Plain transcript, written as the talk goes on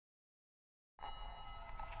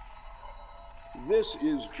This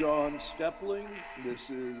is John Stepling. This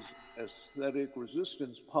is Aesthetic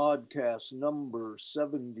Resistance Podcast number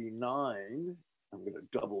 79. I'm going to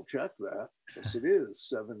double check that. Yes, it is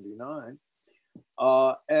 79.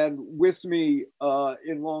 And with me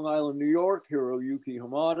in Long Island, New York, Hiroyuki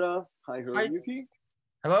Hamada. Hi, Hi. Hiroyuki.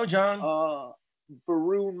 Hello, John. Uh,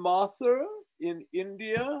 Barun Mathur in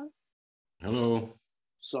India, Hello.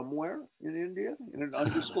 somewhere in India, in an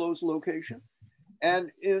undisclosed location.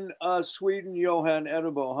 And in Sweden, Johan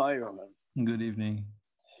Edebo. Hi, Johan. Good evening.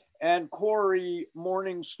 And Corey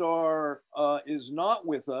Morningstar is not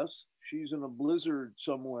with us. She's in a blizzard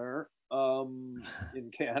somewhere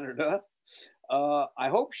in Canada. I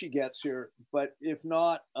hope she gets here, but if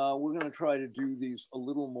not, we're going to try to do these a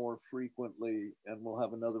little more frequently, and we'll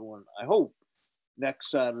have another one, I hope,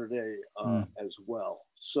 next Saturday as well.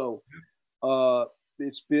 So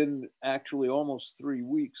it's been actually almost 3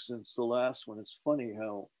 weeks since the last one. It's funny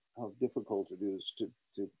how difficult it is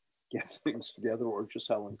to get things together, or just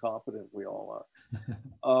how incompetent we all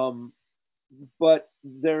are. But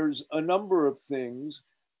there's a number of things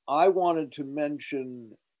I wanted to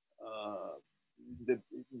mention that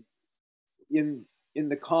in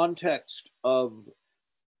the context of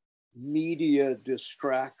media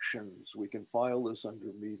distractions. We can file this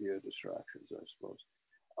under media distractions, I suppose.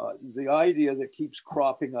 The idea that keeps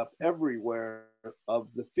cropping up everywhere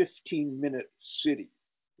of the 15-minute city,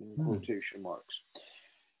 in quotation marks.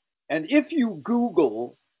 And if you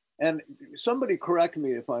Google, and somebody correct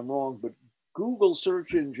me if I'm wrong, but Google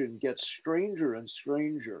search engine gets stranger and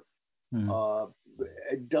stranger.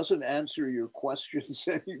 It doesn't answer your questions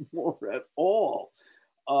anymore at all.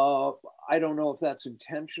 I don't know if that's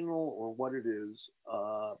intentional or what it is,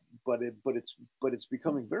 but it's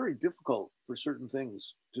becoming very difficult for certain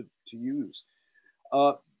things to use.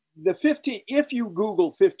 If you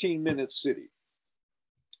Google 15-minute city,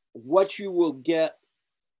 what you will get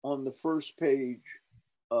on the first page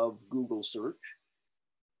of Google search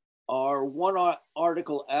are one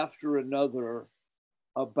article after another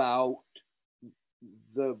about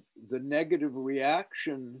the negative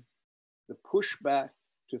reaction, the pushback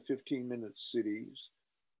to 15-minute cities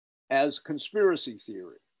as conspiracy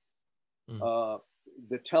theory.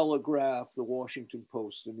 The Telegraph, the Washington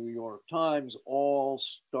Post, the New York Times all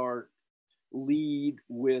lead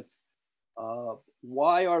with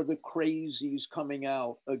why are the crazies coming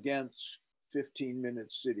out against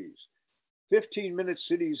 15-minute cities? 15-minute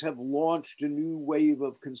cities have launched a new wave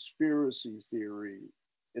of conspiracy theory,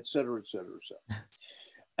 et cetera, et cetera, et cetera.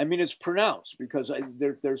 I mean, it's pronounced because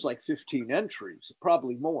there's like 15 entries,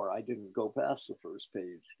 probably more. I didn't go past the first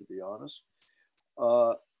page, to be honest.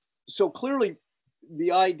 So clearly,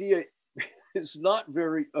 the idea is not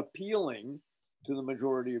very appealing to the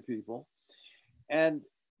majority of people. And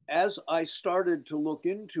as I started to look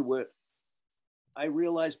into it, I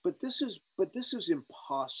realized, but this is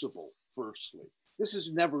impossible. Firstly, this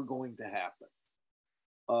is never going to happen.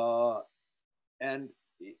 And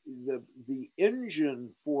the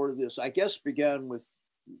engine for this, I guess, began with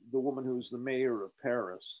the woman who's the mayor of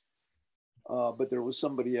Paris. But there was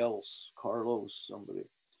somebody else, Carlos, somebody,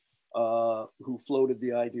 who floated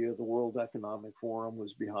the idea. The World Economic Forum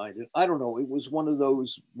was behind it. I don't know. It was one of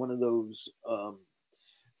those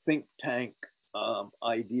think tank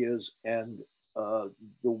ideas, and the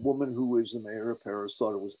woman who is the mayor of Paris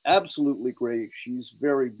thought it was absolutely great. She's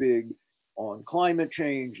very big on climate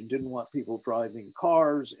change and didn't want people driving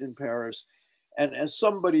cars in Paris. And as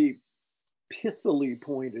somebody pithily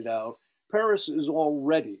pointed out, Paris is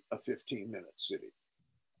already a 15-minute city.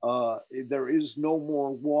 There is no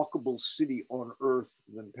more walkable city on earth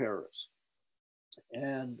than Paris.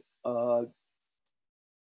 And the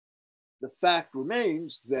fact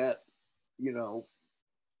remains that,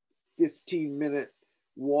 15-minute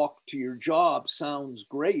walk to your job sounds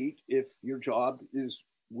great if your job is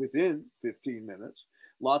within 15 minutes.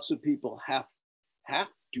 Lots of people have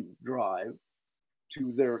to drive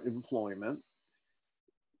to their employment.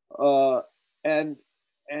 And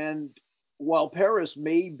while Paris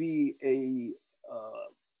may be a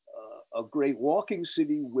great walking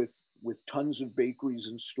city with tons of bakeries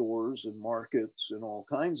and stores and markets and all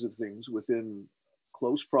kinds of things within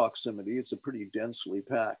close proximity, it's a pretty densely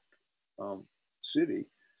packed city.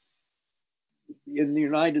 In the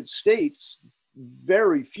United States,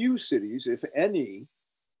 very few cities, if any,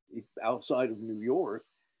 outside of New York,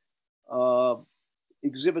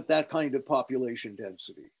 exhibit that kind of population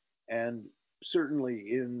density. And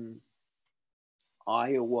certainly in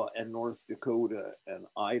Iowa and North Dakota and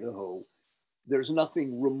Idaho, there's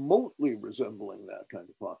nothing remotely resembling that kind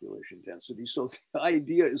of population density. So the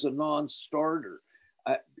idea is a non-starter.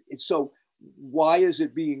 So why is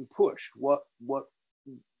it being pushed?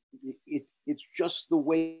 It's just the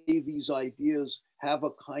way these ideas have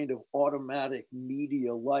a kind of automatic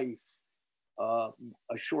media life, a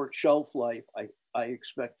short shelf life. I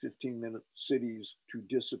expect 15-minute cities to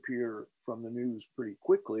disappear from the news pretty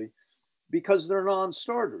quickly because they're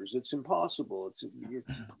non-starters. It's impossible.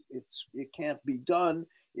 It can't be done.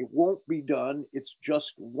 It won't be done. It's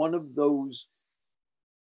just one of those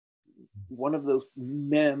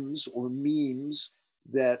memes or memes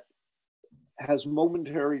that has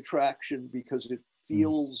momentary traction because it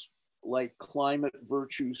feels like climate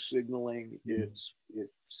virtue signaling. It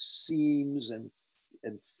seems and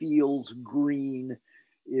feels green.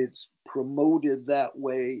 It's promoted that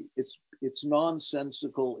way. It's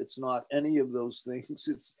nonsensical. It's not any of those things.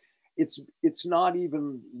 It's not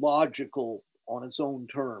even logical on its own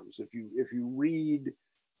terms. If you read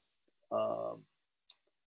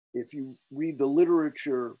the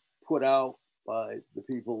literature put out by the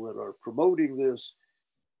people that are promoting this,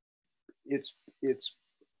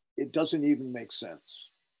 it doesn't even make sense.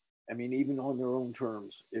 I mean, even on their own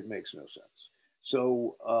terms, it makes no sense.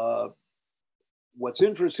 So what's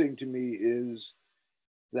interesting to me is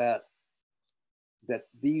that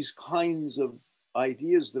these kinds of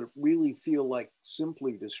ideas that really feel like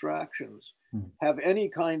simply distractions have any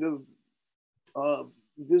kind of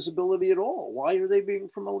visibility at all. Why are they being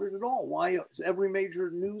promoted at all? Why does every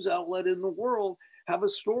major news outlet in the world have a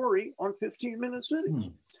story on 15-minute cities?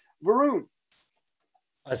 Varun.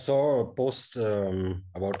 I saw a post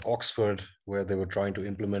about Oxford where they were trying to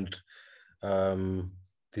implement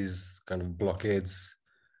these kind of blockades,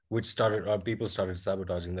 which people started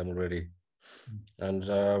sabotaging them already. And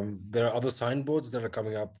there are other signboards that are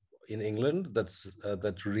coming up in England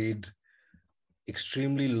that read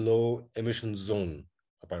extremely low emission zone,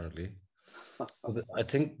 apparently. I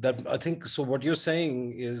think so. What you're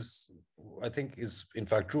saying is, I think, is in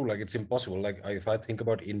fact true. Like, it's impossible. Like, if I think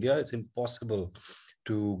about India, it's impossible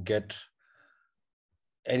to get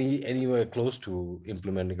anywhere close to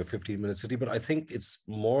implementing a 15-minute city. But I think it's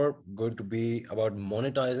more going to be about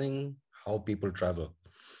monetizing how people travel.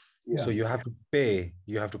 Yeah. So you have to pay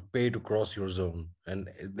to cross your zone, and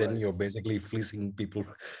then you're basically fleecing people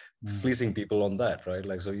on that, right?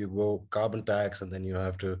 Like, so you go carbon tax, and then you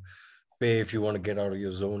have to pay if you want to get out of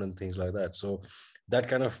your zone and things like that. So that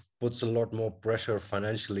kind of puts a lot more pressure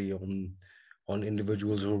financially on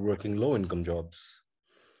individuals who are working low income jobs.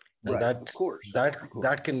 And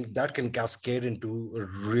that can cascade into a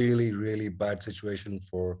really, really bad situation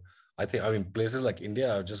for, I mean, places like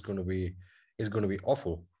India are just going to be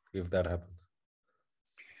awful if that happens.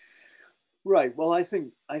 Right. Well, I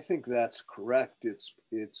think that's correct. It's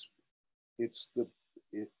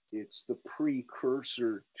the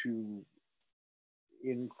precursor to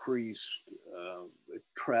increased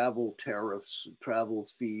travel tariffs, travel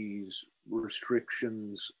fees,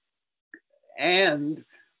 restrictions, and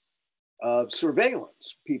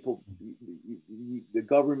surveillance. The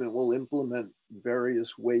government will implement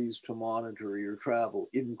various ways to monitor your travel,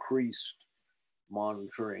 increased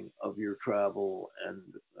monitoring of your travel, and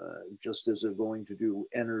just as they're going to do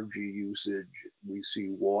energy usage, we see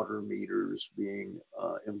water meters being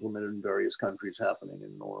implemented in various countries, happening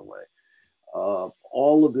in Norway.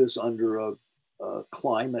 All of this under a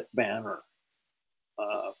climate banner.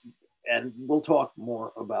 And we'll talk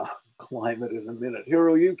more about climate in a minute.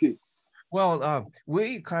 Hiroyuki. Well,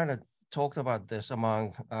 we kind of talked about this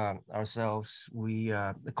among ourselves.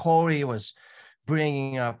 Corey was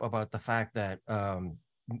bringing up about the fact that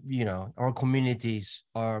our communities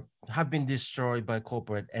have been destroyed by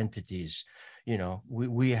corporate entities.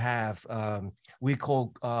 We have we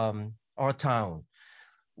call our town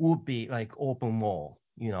would be like open mall.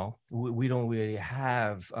 We don't really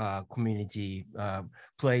have community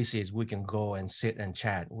places we can go and sit and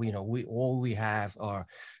chat. We have are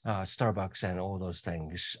Starbucks and all those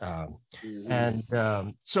things. And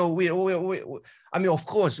so we, I mean, of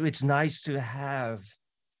course, it's nice to have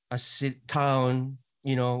a town.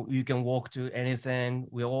 You can walk to anything.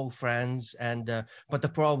 We're all friends, and but the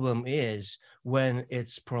problem is when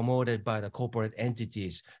it's promoted by the corporate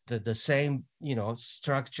entities, the same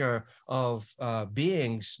structure of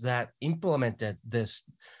beings that implemented this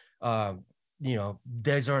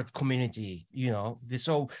desert community.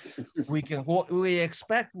 So what we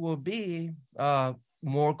expect will be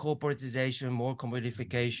more corporatization, more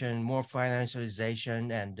commodification, more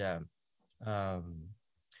financialization, and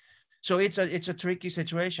so it's a tricky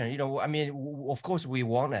situation. I mean, of course we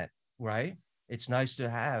want it, right? It's nice to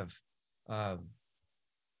have, but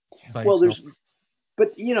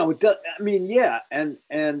it does. I mean, yeah, and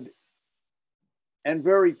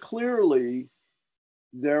very clearly,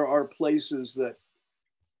 there are places that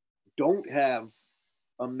don't have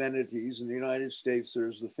amenities. In the United States,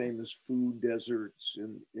 there's the famous food deserts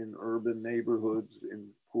in urban neighborhoods, in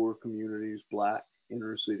poor communities, Black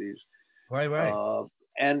inner cities. Right.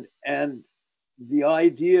 And the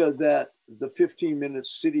idea that the 15-minute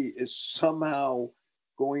city is somehow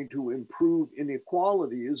going to improve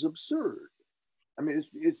inequality is absurd. I mean,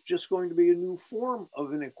 it's just going to be a new form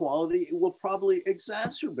of inequality. It will probably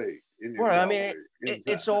exacerbate inequality. Well, I mean,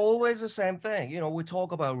 it's always the same thing. You know, we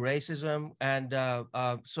talk about racism, and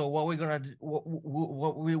so what we're gonna do,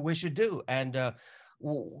 what we should do, and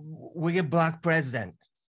we get Black president.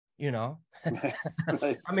 You know,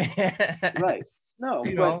 right. I mean, right. No,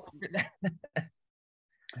 you but know,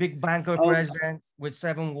 big banker president with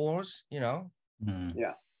 7 wars. You know.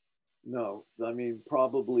 Yeah. No, I mean,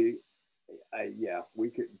 probably. Yeah, we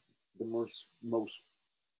could the most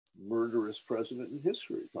murderous president in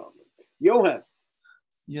history, probably. Johan.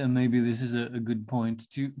 Yeah, maybe this is a good point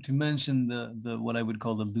to mention the what I would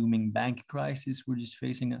call the looming bank crisis we're just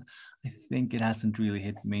facing. I think it hasn't really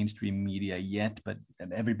hit mainstream media yet, but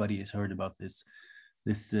everybody has heard about this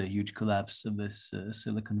huge collapse of this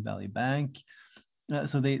Silicon Valley Bank.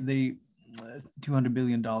 So they $200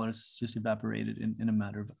 billion just evaporated in a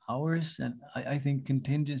matter of hours, and I think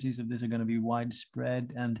contingencies of this are going to be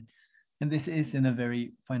widespread, and this is in a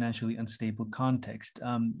very financially unstable context.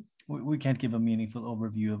 We can't give a meaningful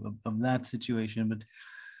overview of that situation, but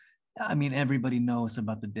I mean, everybody knows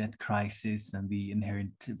about the debt crisis and the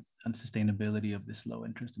inherent unsustainability of this low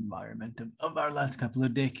interest environment of our last couple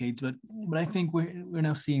of decades. But I think we're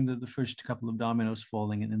now seeing the first couple of dominoes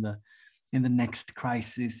falling in the next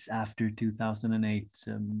crisis after 2008,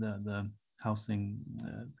 the housing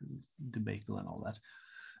debacle and all that.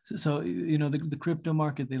 So you know, the crypto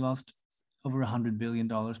market, they lost over $100 billion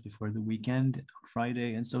before the weekend,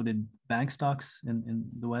 Friday, and so did bank stocks in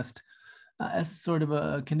the West. As sort of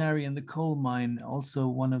a canary in the coal mine, also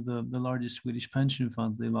one of the largest Swedish pension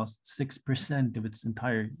funds, they lost 6% of its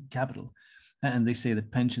entire capital. And they say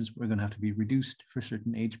that pensions were going to have to be reduced for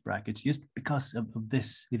certain age brackets just because of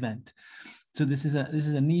this event. So this is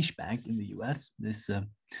a niche bank in the US, this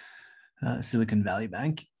Silicon Valley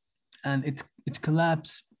Bank, and its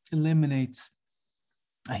collapse eliminates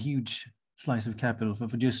a huge slice of capital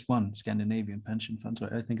for just one Scandinavian pension fund. So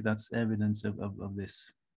I think that's evidence of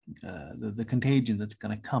this. The contagion that's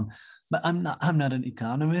going to come. But I'm not an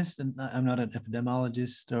economist, and I'm not an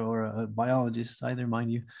epidemiologist or a biologist either,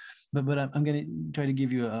 mind you. But I'm going to try to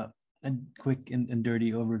give you a quick and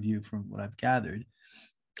dirty overview from what I've gathered.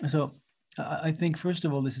 So I think, first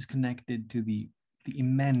of all, this is connected to the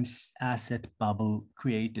immense asset bubble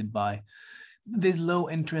created by this low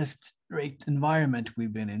interest rate environment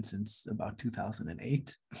we've been in since about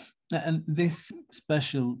 2008. And this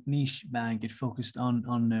special niche bank, it focused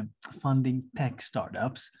on funding tech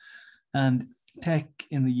startups. And tech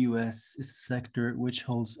in the US is a sector which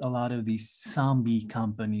holds a lot of these zombie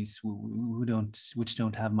companies which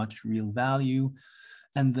don't have much real value.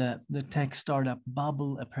 And the tech startup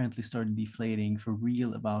bubble apparently started deflating for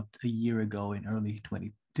real about a year ago in early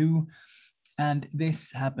 22. And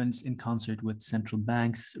this happens in concert with central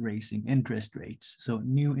banks raising interest rates. So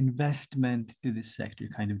new investment to this sector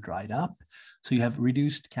kind of dried up. So you have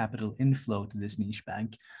reduced capital inflow to this niche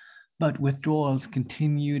bank, but withdrawals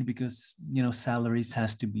continued because, you know, salaries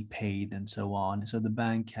has to be paid and so on. So the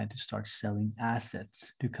bank had to start selling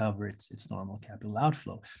assets to cover its normal capital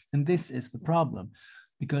outflow. And this is the problem,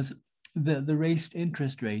 because the raised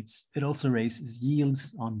interest rates, it also raises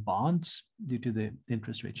yields on bonds due to the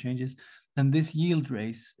interest rate changes. And this yield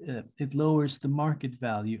raise, it lowers the market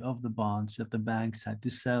value of the bonds that the banks had to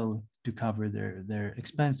sell to cover their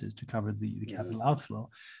expenses, to cover the capital outflow.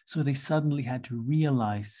 So they suddenly had to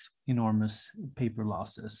realize enormous paper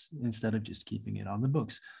losses instead of just keeping it on the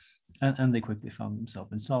books. And they quickly found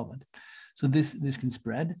themselves insolvent. So this can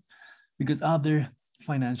spread because other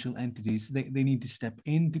financial entities, they need to step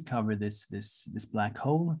in to cover this black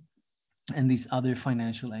hole. And these other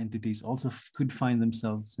financial entities also could find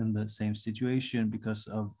themselves in the same situation because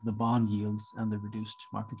of the bond yields and the reduced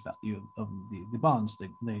market value of the bonds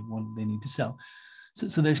they need to sell.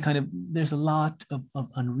 So there's a lot of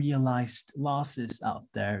unrealized losses out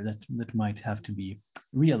there that might have to be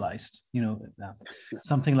realized. You know,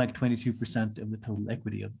 something like 22% of the total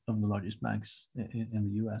equity of the largest banks in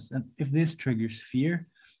the US. And if this triggers fear,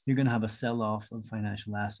 you're going to have a sell-off of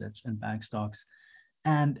financial assets and bank stocks,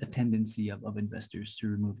 and a tendency of investors to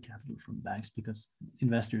remove capital from banks because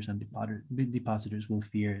investors and depositors will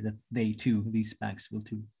fear that these banks will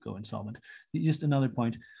too go insolvent. Just another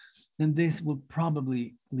point, and this will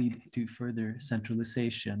probably lead to further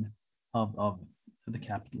centralization of the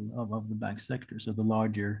capital of the bank sector. So the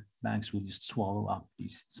larger banks will just swallow up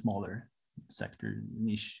these smaller sector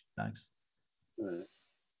niche banks. Right.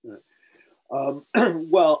 Right.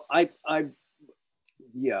 Well,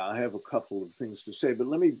 yeah, I have a couple of things to say, but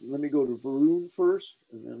let me go to Varun first,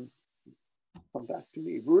 and then come back to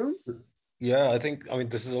me. Varun? Yeah, I mean,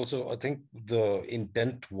 this is also, I think the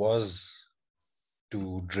intent was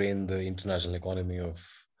to drain the international economy of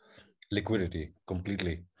liquidity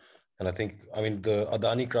completely. And I think, I mean, the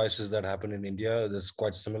Adani crisis that happened in India is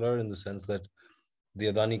quite similar in the sense that the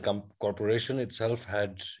Adani Corporation itself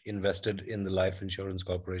had invested in the life insurance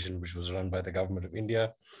corporation, which was run by the government of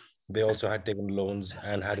India. They also had taken loans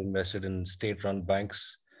and had invested in state-run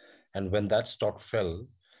banks. And when that stock fell,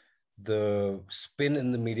 the spin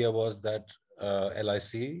in the media was that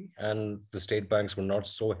LIC and the state banks were not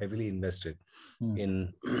so heavily invested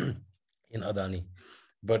in in Adani.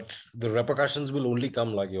 But the repercussions will only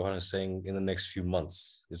come, like Johan is saying, in the next few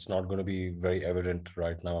months. It's not going to be very evident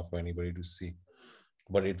right now for anybody to see,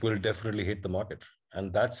 but it will definitely hit the market.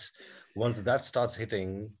 And that's, once that starts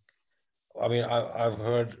hitting, I mean, I've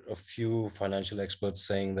heard a few financial experts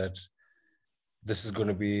saying that this is going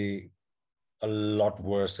to be a lot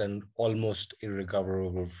worse and almost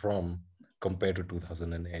irrecoverable from compared to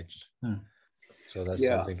 2008. So that's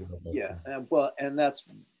something to look yeah. And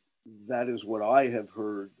that is what I have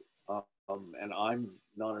heard. And I'm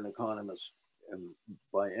not an economist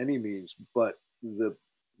by any means, but the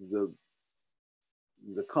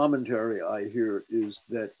commentary I hear is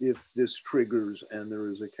that if this triggers and there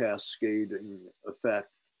is a cascading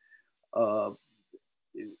effect,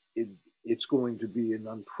 it's going to be an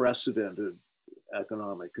unprecedented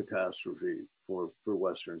economic catastrophe for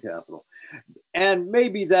Western capital. And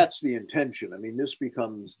maybe that's the intention. I mean, this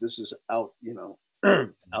is out,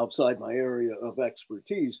 outside my area of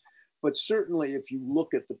expertise, but certainly if you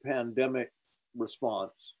look at the pandemic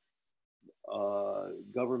response,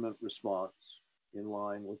 government response in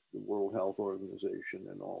line with the World Health Organization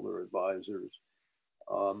and all their advisors,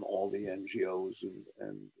 all the NGOs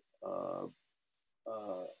and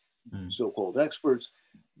so-called experts,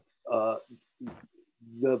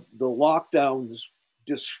 the lockdowns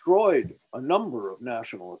destroyed a number of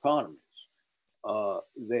national economies.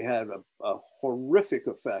 They had a horrific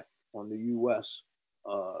effect on the U.S.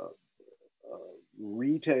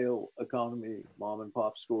 Retail economy. Mom and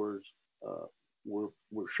pop stores were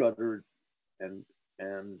shuttered, and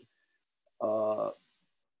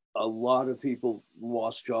a lot of people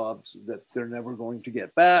lost jobs that they're never going to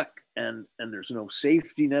get back, and there's no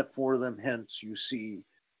safety net for them. Hence, you see,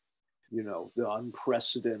 the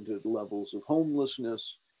unprecedented levels of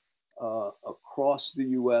homelessness across the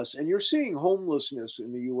U.S. And you're seeing homelessness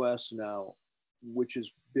in the U.S. now, which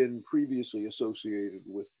has been previously associated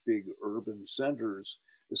with big urban centers,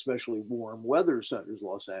 especially warm weather centers,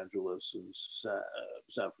 Los Angeles and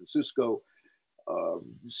San Francisco,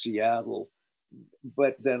 Seattle.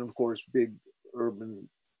 But then, of course, big urban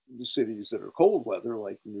cities that are cold weather,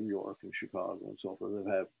 like New York and Chicago and so forth, have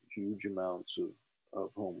had huge amounts of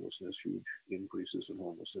homelessness, huge increases in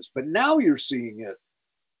homelessness. But now you're seeing it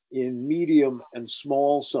in medium and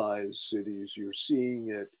small size cities. You're seeing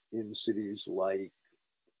it in cities like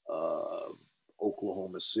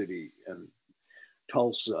Oklahoma City and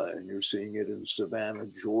Tulsa, and you're seeing it in Savannah,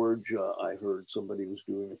 Georgia. I heard somebody was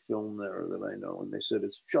doing a film there that I know, and they said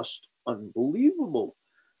it's just unbelievable.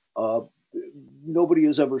 Nobody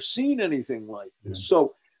has ever seen anything like this.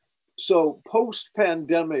 So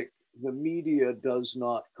post-pandemic, the media does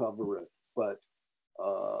not cover it, but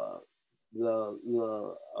the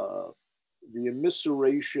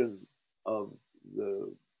immiseration of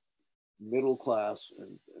the middle class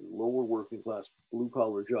and lower working class blue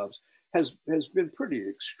collar jobs has been pretty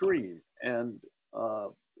extreme. And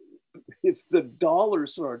if the dollar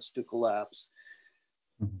starts to collapse,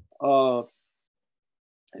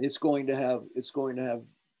 it's going to have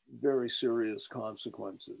very serious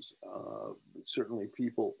consequences. Certainly,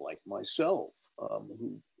 people like myself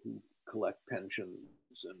who collect pensions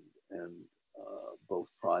and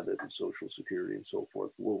both private and Social Security and so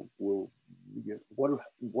forth will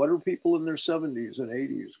what are people in their 70s and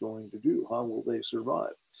 80s going to do? How will they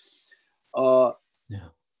survive?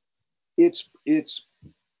 It's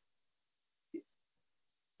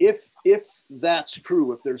if that's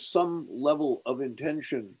true, if there's some level of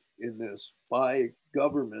intention in this by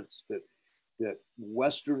governments that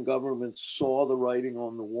Western governments saw the writing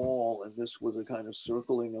on the wall, and this was a kind of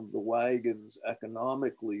circling of the wagons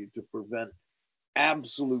economically to prevent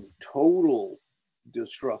absolute total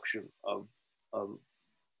destruction of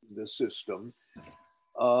the system,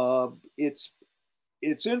 it's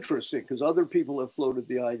it's interesting because other people have floated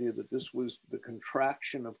the idea that this was the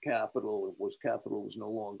contraction of capital. Capital was no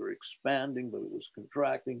longer expanding, but it was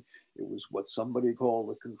contracting. It was what somebody called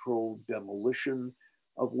a controlled demolition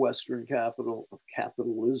of Western capital, of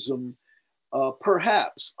capitalism.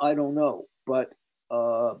 Perhaps, I don't know, but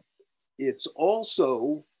it's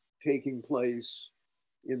also taking place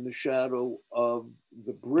in the shadow of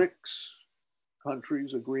the BRICS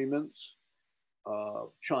countries' agreements,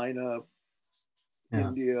 China,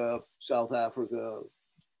 India, South Africa,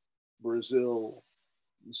 Brazil,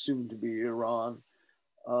 soon to be Iran,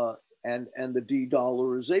 and the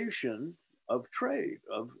de-dollarization of trade,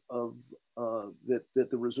 that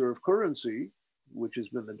the reserve currency, which has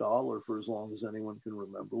been the dollar for as long as anyone can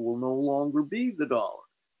remember, will no longer be the dollar.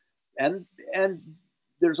 And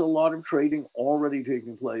there's a lot of trading already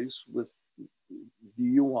taking place with the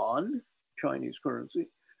yuan, Chinese currency.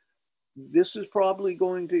 This is probably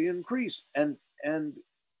going to increase. And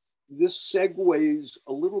this segues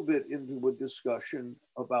a little bit into a discussion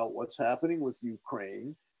about what's happening with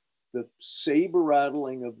Ukraine, the saber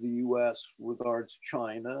rattling of the US regards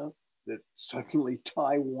China, that suddenly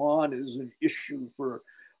Taiwan is an issue for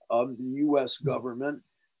the US government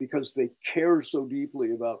because they care so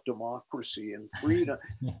deeply about democracy and freedom.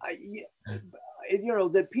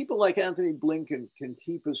 That people like Anthony Blinken can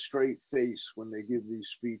keep a straight face when they give these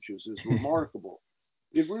speeches is remarkable.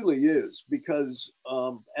 It really is, because,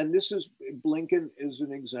 and Blinken is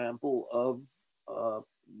an example of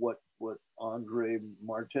what Andrei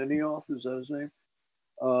Martynov, is that his name?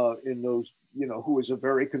 In those, who is a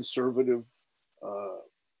very conservative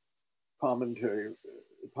commenter,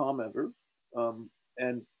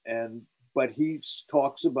 but he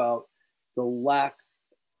talks about the lack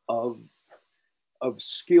of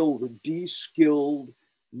skill, the de-skilled,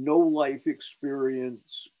 no life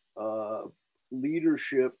experience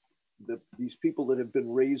leadership, these people that have been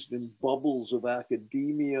raised in bubbles of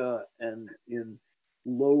academia and in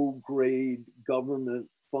low-grade government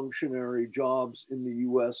functionary jobs in the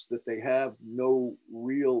US, that they have no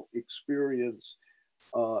real experience.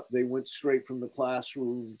 They went straight from the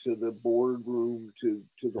classroom to the boardroom to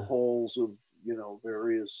the halls of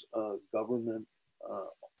various government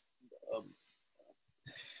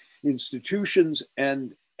institutions,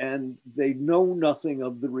 and they know nothing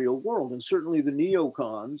of the real world. And certainly the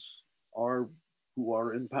neocons who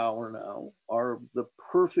are in power now are the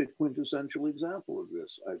perfect quintessential example of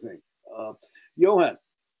this, I think. Johan.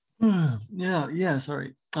 Yeah.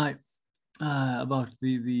 Sorry. About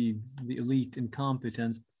the elite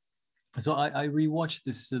incompetence. So I rewatched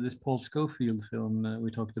this Paul Scofield film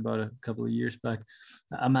we talked about a couple of years back,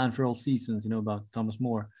 A Man for All Seasons, about Thomas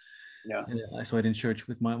More. Yeah. I saw it in church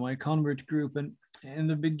with my convert group, and in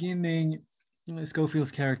the beginning,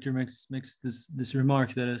 Scofield's character makes this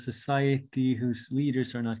remark that a society whose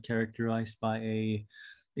leaders are not characterized by a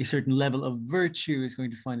certain level of virtue is going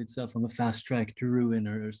to find itself on the fast track to ruin,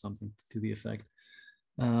 or something to the effect.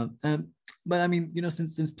 But I mean,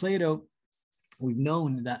 since Plato, we've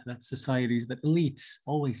known that societies, that elites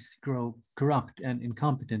always grow corrupt and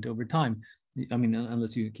incompetent over time. I mean,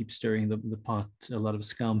 unless you keep stirring the pot, a lot of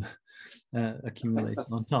scum accumulates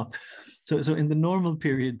on top. So in the normal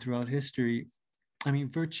period throughout history, I mean,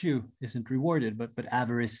 virtue isn't rewarded, but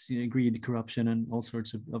avarice, greed, corruption, and all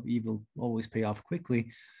sorts of evil always pay off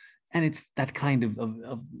quickly. And it's that kind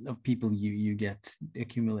of people you get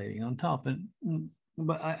accumulating on top.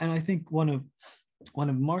 But I think one of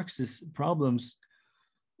Marx's problems,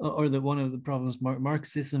 or one of the problems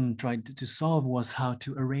Marxism tried to solve, was how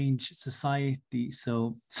to arrange society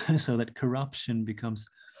so that corruption becomes,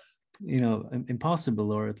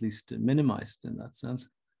 impossible, or at least minimized in that sense.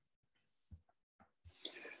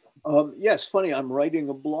 Yes, funny. I'm writing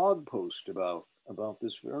a blog post about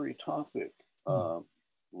this very topic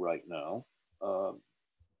right now,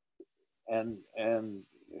 and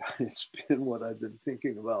it's been what I've been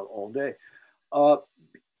thinking about all day. But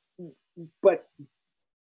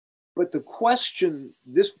the question,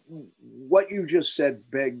 what you just said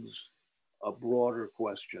begs a broader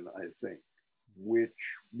question, I think,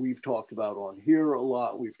 which we've talked about on here a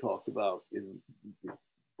lot. We've talked about in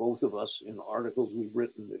both of us in articles we've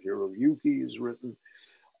written, that Hiroyuki has written,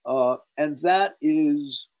 and that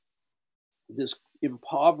is this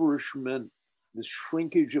impoverishment, this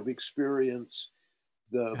shrinkage of experience,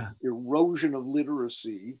 the erosion of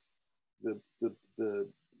literacy, the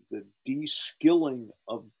de-skilling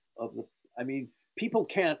of the, I mean, people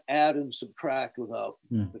can't add and subtract without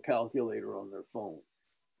the calculator on their phone.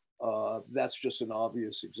 That's just an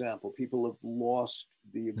obvious example. People have lost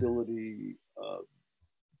the ability,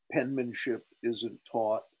 penmanship isn't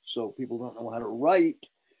taught, so people don't know how to write.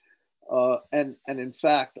 And in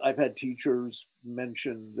fact, I've had teachers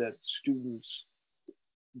mention that students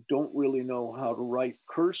don't really know how to write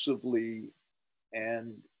cursively,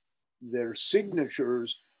 and their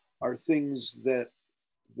signatures are things that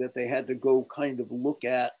they had to go kind of look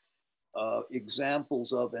at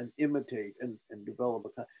examples of and imitate and develop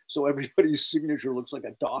a so everybody's signature looks like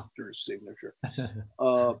a doctor's signature.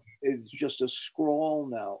 It's just a scrawl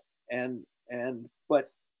now, and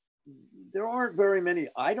but there aren't very many.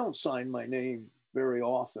 I don't sign my name very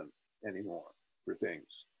often anymore for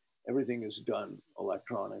things. Everything is done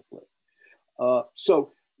electronically.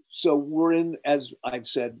 So we're in, as I've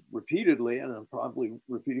said repeatedly, and I'm probably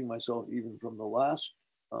repeating myself even from the last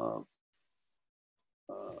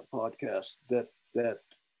podcast, that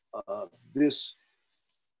this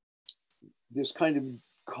kind of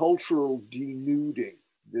cultural denuding,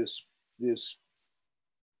 this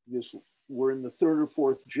we're in the third or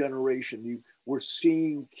fourth generation. We're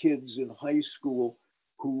seeing kids in high school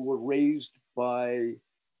who were raised by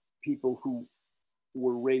people who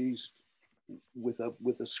were raised with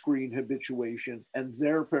a screen habituation, and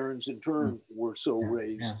their parents in turn were so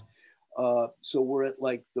raised. So we're at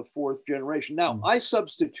like the fourth generation. Now, I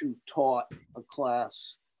substitute taught a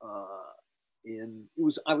class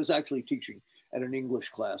I was actually teaching at an English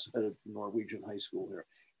class at a Norwegian high school here.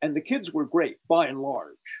 And the kids were great by and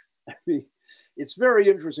large. I mean, it's very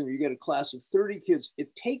interesting. You get a class of 30 kids.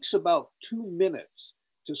 It takes about 2 minutes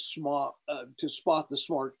to spot the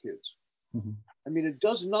smart kids. Mm-hmm. I mean, it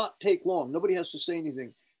does not take long. Nobody has to say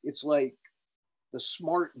anything. It's like the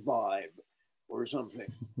smart vibe or something.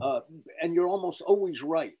 And you're almost always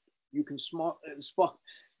right. You can spot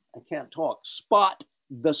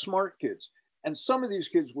the smart kids. And some of these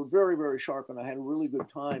kids were very, very sharp, and I had a really good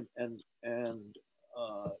time. And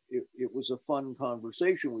it was a fun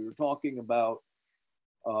conversation. We were talking about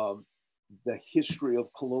the history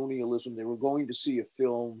of colonialism. They were going to see a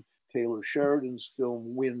film, Taylor Sheridan's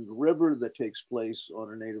film, Wind River, that takes place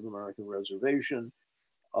on a Native American reservation.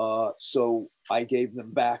 So I gave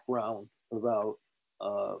them background about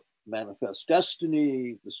Manifest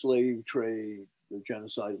Destiny, the slave trade, the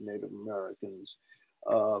genocide of Native Americans,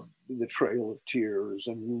 the Trail of Tears,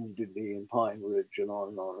 and Wounded Knee and Pine Ridge, and on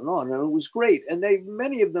and on and on. And it was great. And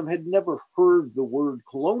many of them had never heard the word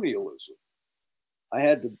colonialism. I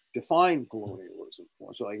had to define colonialism,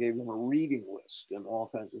 so I gave them a reading list and all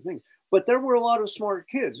kinds of things. But there were a lot of smart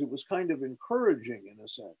kids. It was kind of encouraging in a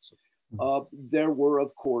sense. There were,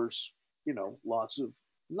 of course, lots of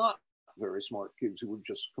not very smart kids who were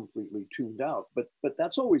just completely tuned out. But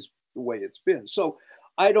that's always the way it's been. So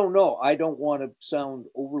I don't know. I don't want to sound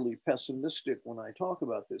overly pessimistic when I talk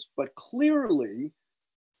about this, but clearly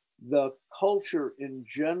the culture in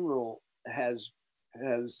general has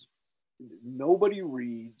nobody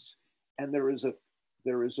reads, and there is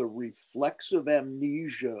a reflexive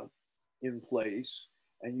amnesia in place,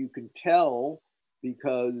 and you can tell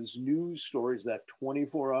because news stories, that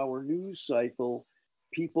 24-hour news cycle,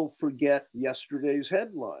 people forget yesterday's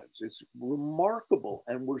headlines. It's remarkable,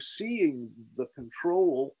 and we're seeing the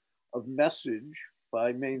control of message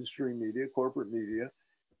by mainstream media, corporate media,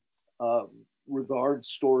 regard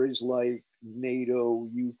stories like NATO,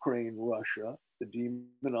 Ukraine, Russia, the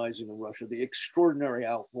demonizing of Russia, the extraordinary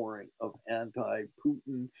outpouring of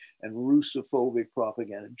anti-Putin and Russophobic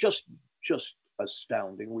propaganda, just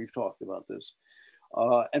astounding. We've talked about this.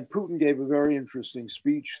 And Putin gave a very interesting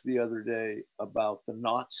speech the other day about the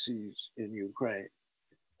Nazis in Ukraine,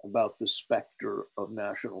 about the specter of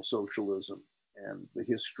National Socialism and the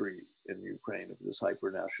history in Ukraine of this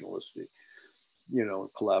hyper-nationalistic,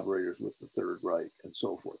 collaborators with the Third Reich and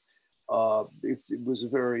so forth. It was a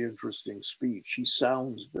very interesting speech. He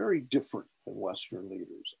sounds very different than Western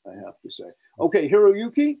leaders, I have to say. Okay,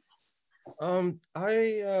 Hiroyuki?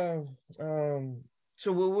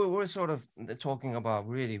 So we're sort of talking about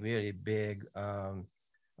really, really big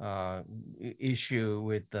issue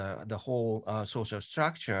with the whole social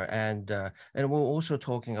structure, and we're also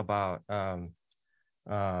talking about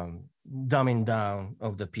dumbing down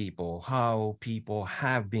of the people, how people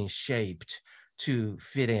have been shaped to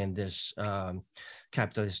fit in this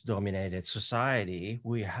capitalist dominated society.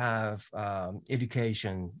 We have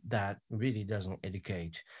education that really doesn't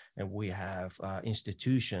educate, and we have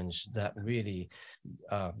institutions that really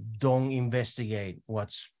don't investigate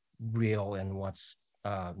what's real and what's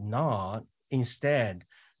not. Instead,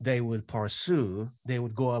 they would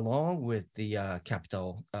go along with the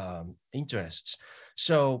capital interests.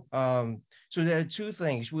 So there are two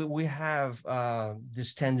things. We have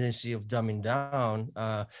this tendency of dumbing down,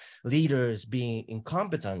 leaders being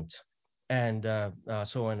incompetent, and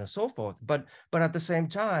so on and so forth. But at the same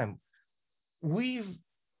time, we've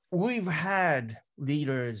we've had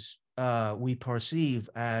leaders we perceive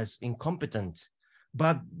as incompetent,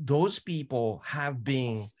 but those people have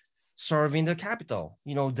been serving the capital.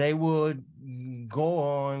 You know, they would go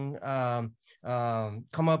on,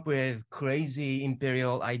 come up with crazy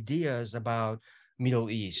imperial ideas about Middle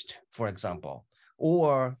East, for example,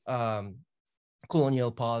 or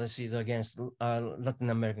colonial policies against Latin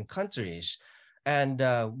American countries, and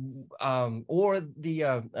or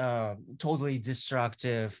the totally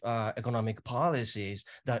destructive economic policies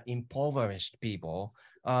that impoverished people.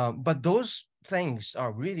 But those things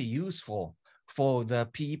are really useful for the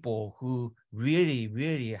people who really,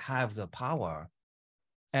 really have the power.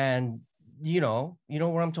 And you know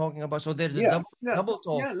what I'm talking about. So there's a Yeah, double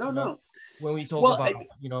talk, yeah, no, no. when we talk Well,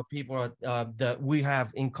 about people are, that we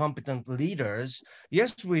have incompetent leaders.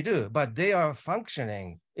 Yes, we do, but they are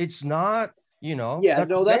functioning. It's not, yeah, that's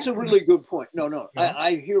no, that's a eventually, really good point. No, no, you know,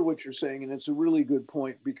 I hear what you're saying, and it's a really good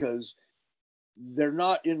point because they're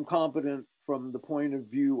not incompetent from the point of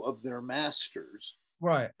view of their masters.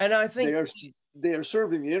 right. And I They think, are they are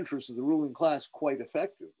serving the interests of the ruling class quite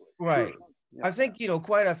effectively. right. Sure. Yeah. I think,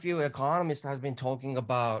 quite a few economists has been talking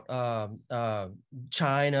about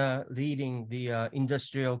China leading the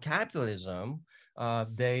industrial capitalism.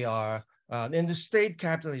 They are, and the state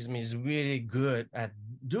capitalism is really good at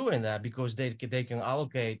doing that because they can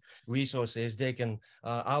allocate resources, they can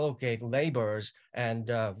allocate laborers,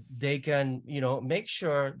 and they can, make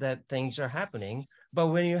sure that things are happening. But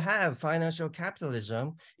when you have financial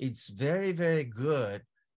capitalism, it's very, very good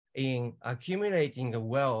in accumulating the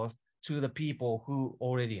wealth to the people who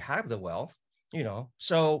already have the wealth.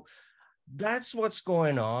 So that's what's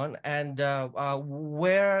going on. And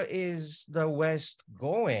where is the West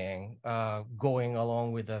going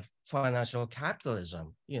along with the financial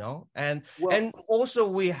capitalism? And Well, and also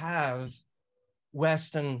we have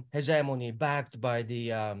Western hegemony backed by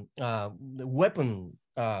the weapon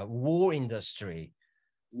war industry.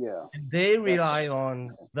 yeah, They that's rely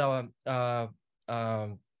on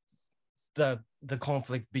the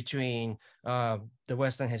conflict between the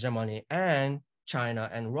Western hegemony and China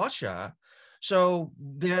and Russia. So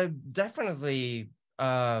there definitely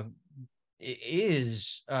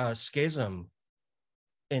is a schism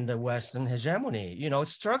in the Western hegemony.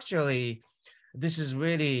 Structurally, this is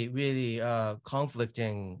really, really a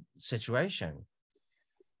conflicting situation,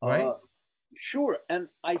 right? uh, sure. And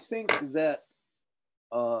I think that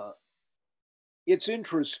uh, it's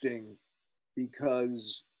interesting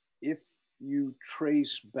because if you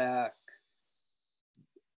trace back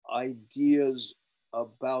ideas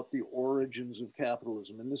about the origins of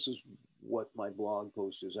capitalism, and this is what my blog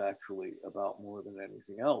post is actually about more than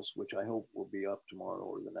anything else, which I hope will be up tomorrow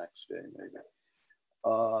or the next day, maybe.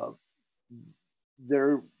 Uh,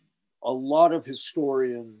 there, a lot of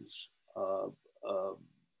historians, uh,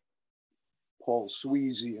 Paul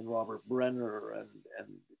Sweezy and Robert Brenner and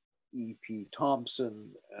E.P.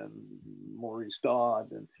 Thompson and Maurice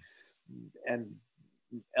Dodd and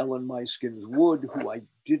Ellen Meiskens Wood, who I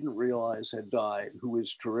didn't realize had died, who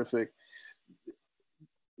is terrific.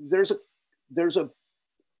 There's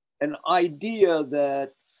an idea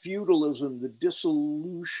that feudalism, the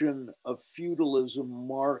dissolution of feudalism,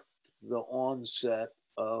 marked the onset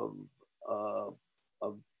uh, of,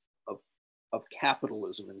 of, of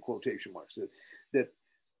capitalism in quotation marks. That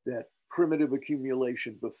that primitive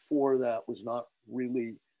accumulation before that was not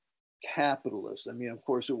really capitalist. I mean, of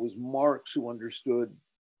course, it was Marx who understood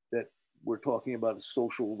that we're talking about a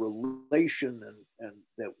social relation and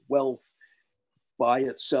that wealth by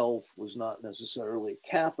itself was not necessarily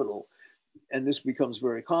capital. And this becomes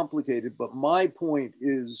very complicated. But my point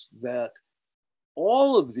is that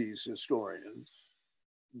all of these historians,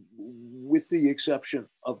 with the exception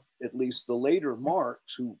of at least the later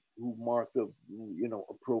Marx, who marked a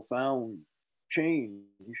profound change,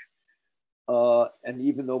 and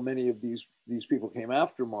even though many of these people came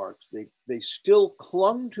after Marx, they still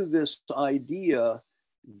clung to this idea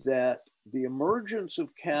that the emergence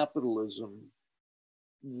of capitalism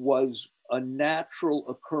was a natural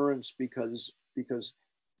occurrence because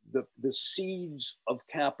the seeds of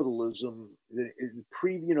capitalism,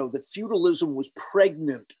 that feudalism was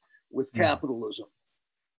pregnant with capitalism,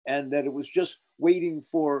 and that it was just waiting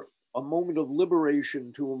for a moment of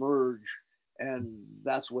liberation to emerge. And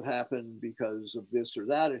that's what happened because of this or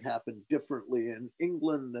that. It happened differently in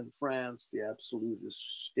England than France. The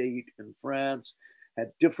absolutist state in France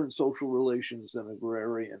had different social relations than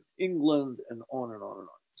agrarian England, and on and on and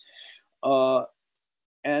on.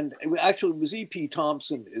 And it was E.P.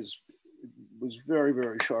 Thompson was very,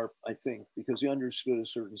 very sharp, I think, because he understood a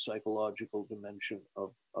certain psychological dimension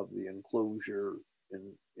of the enclosure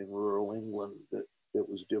in rural England that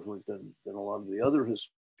was different than a lot of the other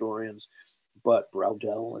historians, but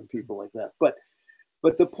Braudel and people like that. But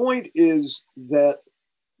the point is that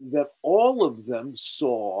all of them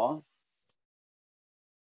saw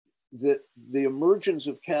that the emergence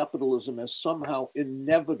of capitalism as somehow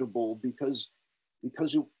inevitable because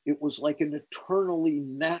it was like an eternally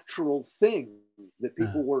natural thing, that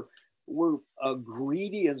people were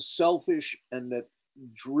greedy and selfish, and that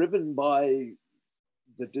driven by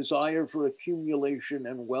the desire for accumulation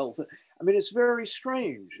and wealth. I mean, it's very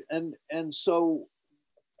strange. And so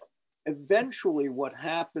eventually what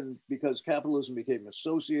happened, because capitalism became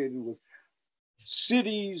associated with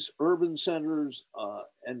cities, urban centers,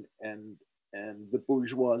 and the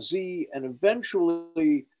bourgeoisie, and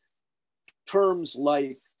eventually terms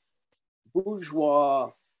like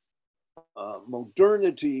bourgeois,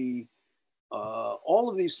 modernity, all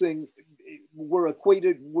of these things were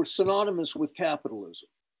synonymous with capitalism,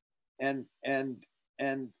 and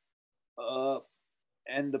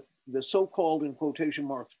the so-called, in quotation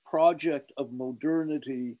marks, project of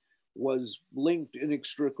modernity was linked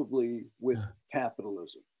inextricably with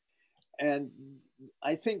capitalism. And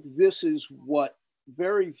I think this is what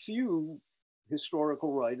very few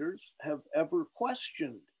historical writers have ever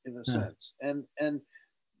questioned, in a sense. And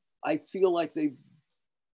I feel like they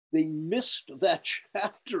missed that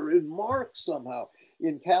chapter in Marx somehow,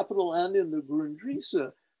 in Capital and in the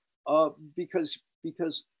Grundrisse,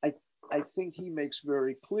 because I think he makes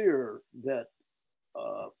very clear that,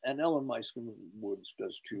 and Ellen Meiskin Woods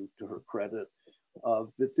does too, to her credit,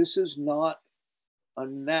 that this is not a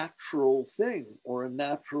natural thing or a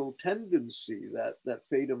natural tendency. That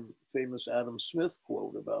famous Adam Smith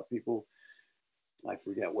quote about people, I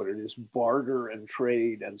forget what it is, barter and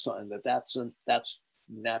trade and so on, that's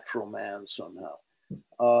natural man somehow.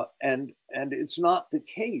 And it's not the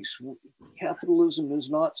case. Capitalism is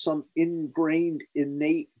not some ingrained,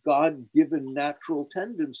 innate, God-given natural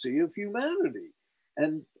tendency of humanity.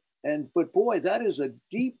 But boy, that is a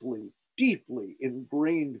deeply, deeply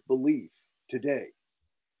ingrained belief today.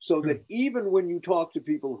 So that even when you talk to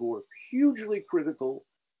people who are hugely critical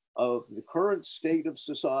of the current state of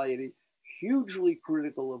society, hugely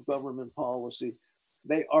critical of government policy,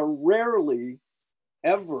 they are rarely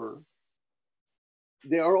ever,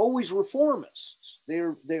 they are always reformists. They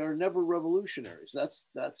are never revolutionaries. That's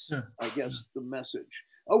I guess the message.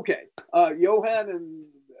 Okay, Johan, and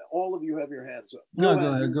all of you have your hands up. No,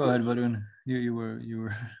 Johan, go ahead, Varun. You were.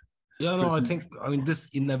 Yeah, no, I mean, this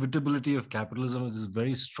inevitability of capitalism is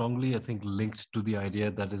very strongly, I think, linked to the idea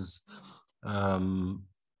that is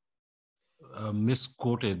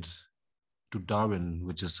misquoted to Darwin,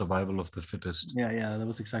 which is survival of the fittest. Yeah, that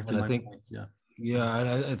was exactly my point. Yeah, and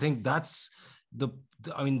I think that's the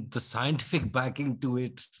scientific backing to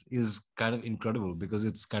it is kind of incredible, because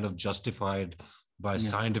it's kind of justified by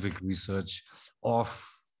scientific research of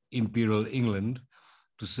Imperial England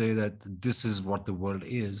to say that this is what the world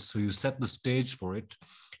is. So you set the stage for it,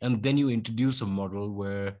 and then you introduce a model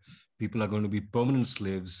where people are going to be permanent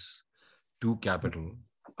slaves to capital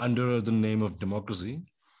under the name of democracy,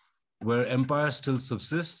 where empire still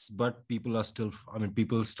subsists, but people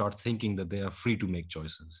start thinking that they are free to make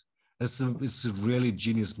choices. It's a really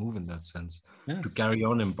genius move in that sense, to carry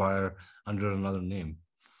on empire under another name.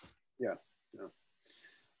 Yeah.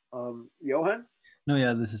 Johan? No,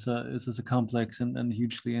 yeah, this is a complex and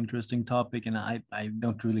hugely interesting topic, and I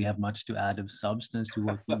don't really have much to add of substance to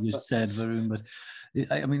what you just said, Varun. But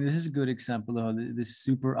I mean, this is a good example of this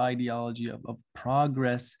super ideology of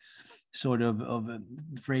progress, sort of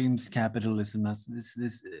frames capitalism as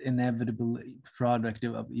this inevitable product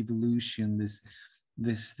of evolution.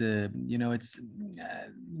 It's the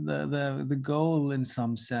goal in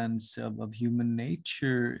some sense of human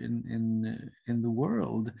nature in the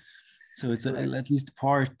world. So it's at least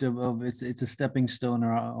part of it's a stepping stone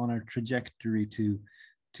on our trajectory to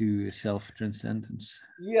self-transcendence.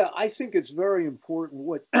 Yeah, I think it's very important.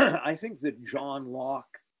 What I think that John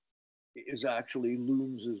Locke is actually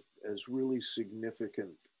looms as really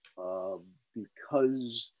significant,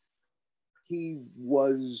 because he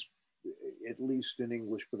was, at least in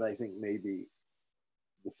English, but I think maybe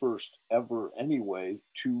the first ever anyway,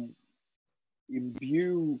 to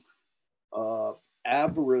imbue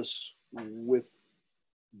avarice with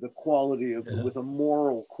the quality of, with a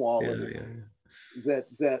moral quality.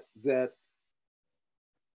 That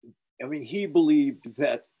I mean, he believed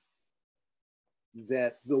that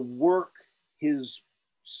the work his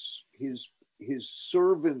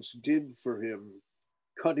servants did for him,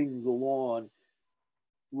 cutting the lawn,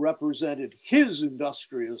 represented his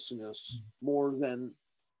industriousness more than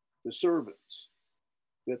the servants.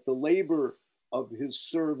 That the labor of his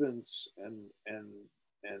servants and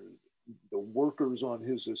the workers on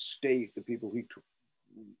his estate, the people he took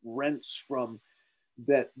rents from,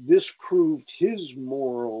 that this proved his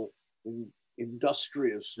moral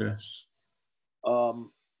industriousness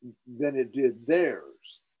than it did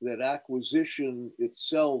theirs. That acquisition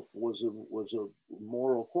itself was a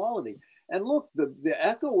moral quality. And look, the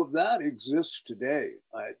echo of that exists today.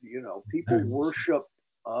 People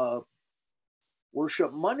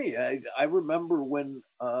worship money. I remember when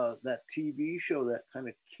that TV show, that kind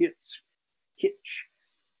of kitsch,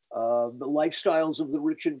 The Lifestyles of the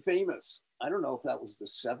Rich and Famous. I don't know if that was the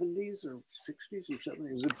 70s or 60s or 70s.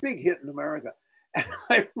 It was a big hit in America. And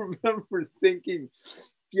I remember thinking,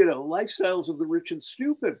 Lifestyles of the Rich and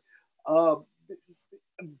Stupid. But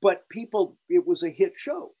it was a hit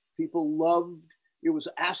show. People loved, it was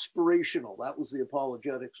aspirational. That was the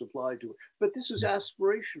apologetics applied to it. But this is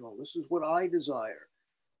aspirational. This is what I desire.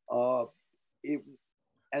 And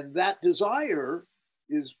that desire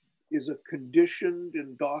is a conditioned,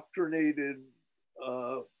 indoctrinated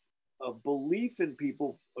a belief in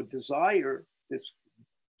people, a desire that's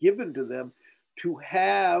given to them to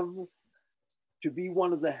be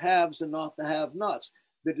one of the haves and not the have-nots.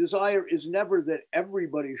 The desire is never that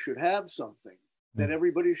everybody should have something, that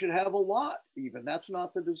everybody should have a lot even. That's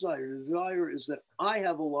not the desire. The desire is that I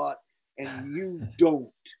have a lot and you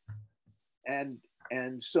don't. And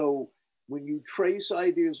so when you trace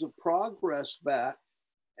ideas of progress back,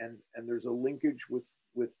 and there's a linkage with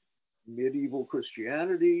medieval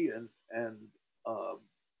Christianity and I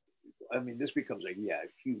mean, this becomes a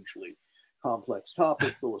hugely complex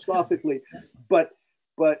topic philosophically, but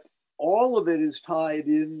all of it is tied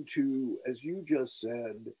into, as you just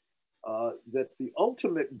said, that the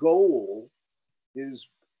ultimate goal is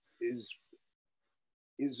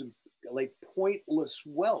like pointless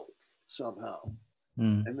wealth somehow.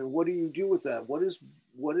 And then what do you do with that? What does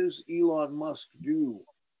Elon Musk do,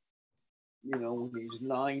 when he's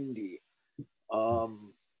 90?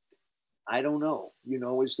 I don't know.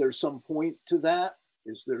 Is there some point to that?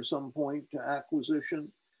 Is there some point to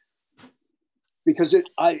acquisition? Because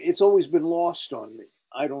it's always been lost on me.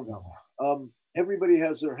 I don't know. Everybody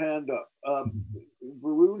has their hand up.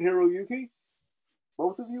 Varun, Hiroyuki,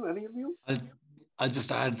 both of you, any of you? I'll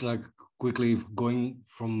just add, like, quickly, going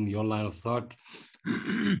from your line of thought.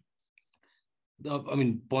 I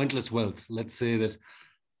mean, pointless wealth. Let's say that,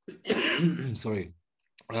 sorry,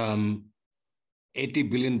 $80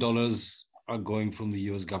 billion are going from the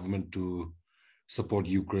US government to support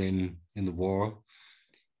Ukraine in the war.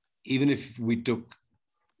 Even if we took,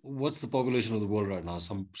 what's the population of the world right now?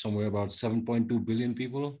 Somewhere about 7.2 billion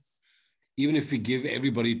people. Even if we give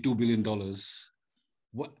everybody $2 billion,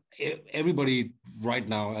 everybody right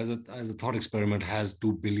now, as a thought experiment, has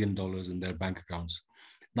 $2 billion in their bank accounts.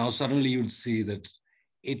 Now, suddenly you'd see that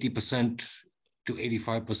 80% to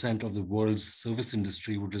 85% of the world's service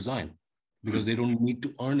industry would resign because they don't need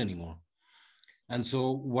to earn anymore. And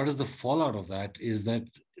so what is the fallout of that is that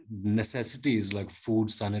necessities like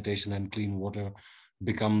food, sanitation, and clean water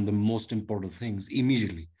become the most important things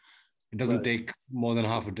immediately. It doesn't take more than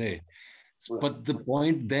half a day. But the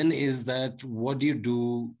point then is that what do you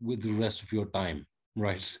do with the rest of your time,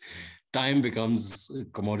 right? Time becomes a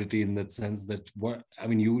commodity in that sense that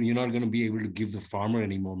you're not going to be able to give the farmer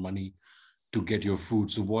any more money to get your food.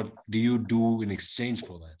 So what do you do in exchange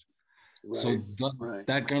for that? So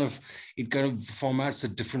that kind of formats a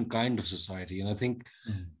different kind of society. And I think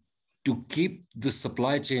to keep the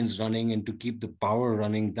supply chains running and to keep the power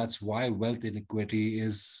running, that's why wealth inequity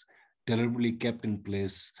is deliberately kept in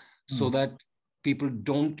place, so that people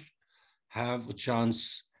don't have a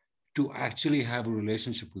chance to actually have a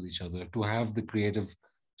relationship with each other, to have the creative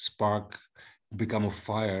spark become a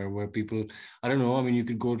fire where people, I don't know, you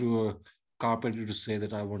could go to a carpenter to say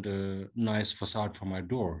that I want a nice facade for my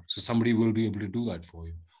door. So somebody will be able to do that for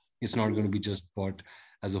you. It's not going to be just bought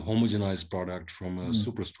as a homogenized product from a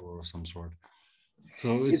superstore of some sort.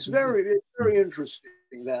 So it's very interesting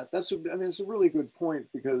it's a really good point,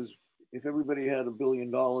 because if everybody had $1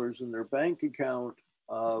 billion in their bank account,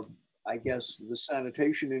 I guess the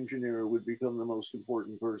sanitation engineer would become the most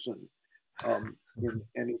important person in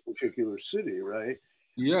any particular city, right?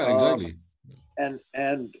 Yeah, exactly.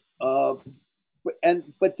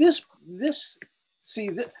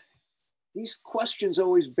 These questions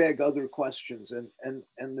always beg other questions, and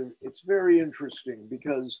it's very interesting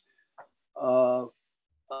because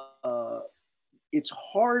it's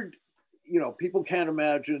hard. People can't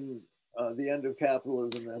imagine the end of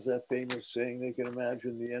capitalism, as that famous saying. They can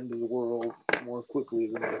imagine the end of the world more quickly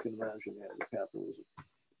than they can imagine the end of capitalism.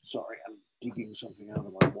 Sorry, I'm digging something out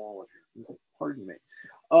of my wallet here. Pardon me.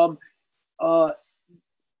 uh,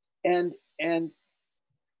 and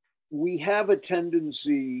we have a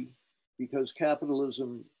tendency, because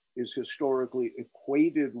capitalism is historically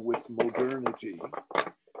equated with modernity,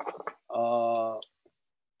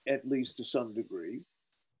 at least to some degree,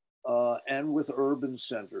 and with urban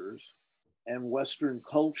centers and Western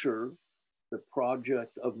culture, the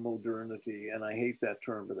project of modernity, and I hate that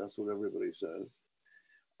term, but that's what everybody says,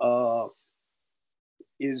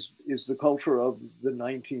 is the culture of the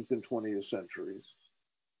 19th and 20th centuries.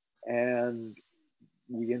 And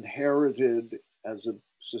we inherited as a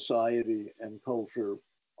society and culture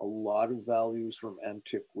a lot of values from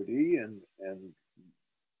antiquity and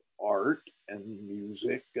art and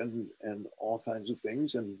music and all kinds of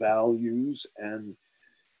things, and values and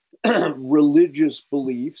religious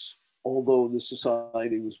beliefs, although the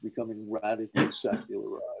society was becoming radically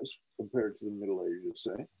secularized compared to the Middle Ages,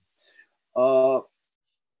 say.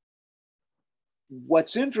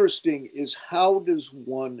 What's interesting is, how does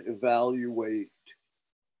one evaluate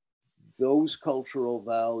those cultural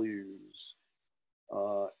values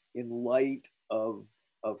in light of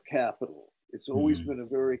capital? It's always been a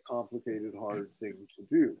very complicated, hard thing to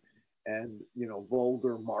do. And, you know,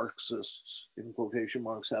 vulgar Marxists, in quotation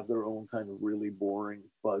marks, have their own kind of really boring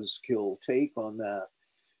buzzkill take on that.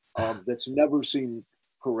 That's never seemed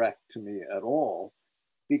correct to me at all,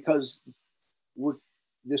 because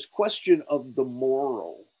this question of the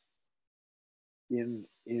moral in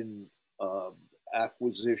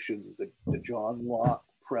acquisition, the John Locke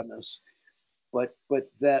premise, but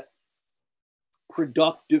that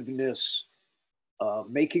productiveness,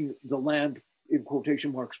 making the land, in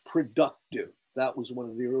quotation marks, productive. That was one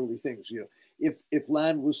of the early things. You know, if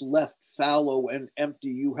land was left fallow and empty,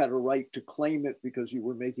 you had a right to claim it because you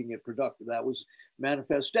were making it productive. That was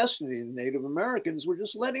manifest destiny. The Native Americans were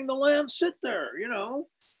just letting the land sit there. You know,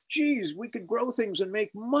 geez, we could grow things and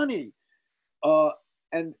make money.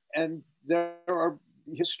 And there are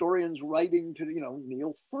historians writing to, you know,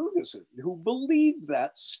 Neil Ferguson, who believe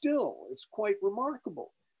that still. It's quite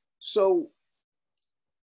remarkable. So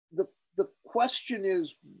the question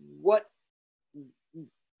is, what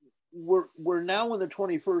we're now in the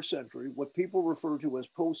 21st century, what people refer to as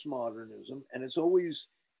postmodernism, and it's always,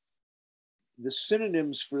 the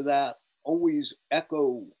synonyms for that always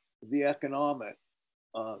echo the economic,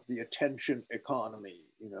 the attention economy,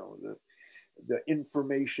 you know, the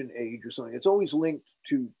information age or something. It's always linked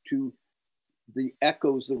to the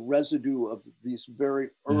echoes, the residue of these very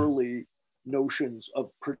early notions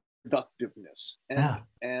of productiveness.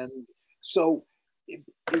 And so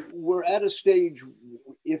we're at a stage,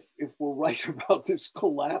 if we're right about this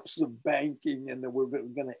collapse of banking and that we're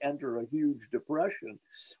going to enter a huge depression,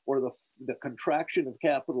 or the contraction of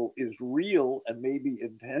capital is real and maybe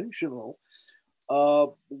intentional,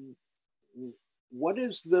 what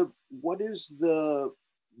is the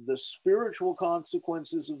spiritual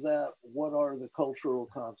consequences of that? What are the cultural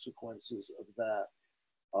consequences of that?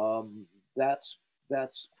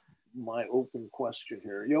 That's my open question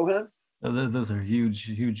here. Johan? Those are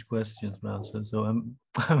huge questions, man. So I'm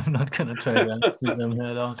not gonna try to answer them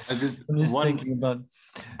head on. I'm just thinking about,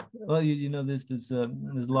 well, you know, this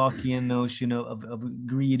Lockean notion of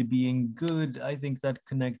greed being good. I think that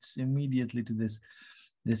connects immediately to this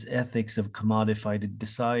ethics of commodified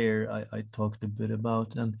desire I talked a bit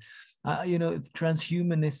about. And you know,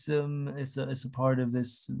 transhumanism is a part of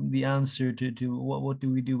this, the answer to what do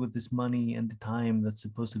we do with this money and the time that's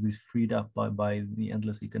supposed to be freed up by the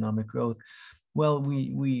endless economic growth. Well,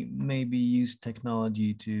 we maybe use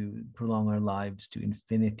technology to prolong our lives to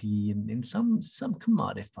infinity in some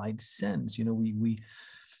commodified sense. You know,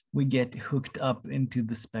 we get hooked up into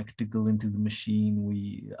the spectacle, into the machine.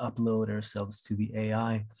 We upload ourselves to the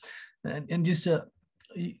AI, and just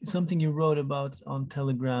something you wrote about on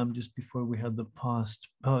Telegram just before we had the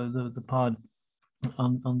pod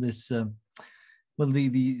on this. Well,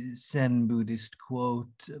 the Zen Buddhist quote.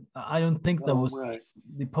 I don't think that was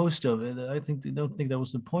the post of it. I don't think that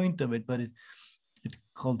was the point of it, but it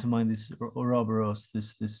called to mind this Ouroboros,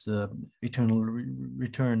 this eternal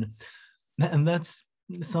return, and that's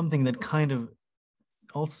something that kind of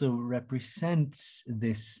also represents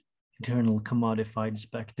this eternal commodified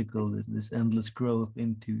spectacle, this endless growth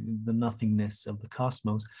into the nothingness of the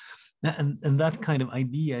cosmos. And that kind of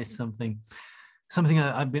idea is something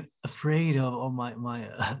I've been afraid of all my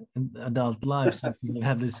adult life. I've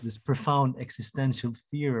had this profound existential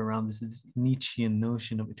fear around this Nietzschean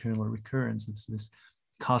notion of eternal recurrence. It's this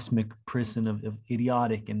cosmic prison of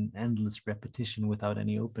idiotic and endless repetition without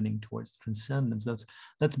any opening towards transcendence.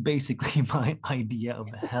 That's basically my idea of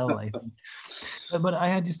hell, I think. But I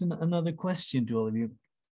had just another question to all of you.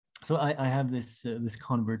 So I have this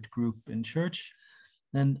convert group in church,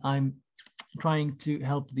 and I'm trying to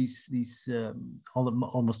help these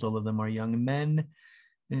almost all of them are young men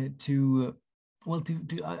to well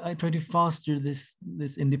I try to foster this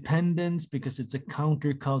independence, because it's a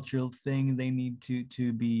countercultural thing. They need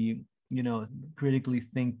to be, you know, critically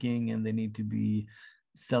thinking, and they need to be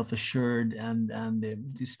self-assured, and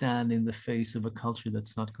to stand in the face of a culture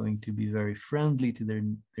that's not going to be very friendly to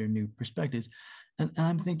their new perspectives. And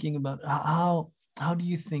I'm thinking about how do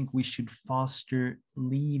you think we should foster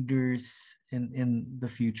leaders in the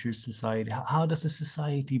future society? How does a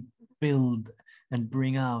society build and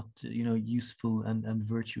bring out, you know, useful and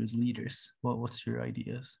virtuous leaders? What's your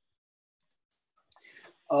ideas?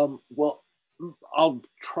 Well, I'll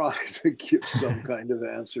try to give some kind of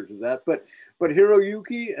answer to that, but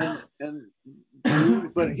Hiroyuki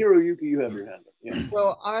but Hiroyuki, you have your hand up. Yeah.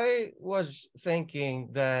 Well, I was thinking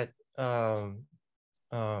that um,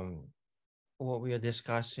 what we are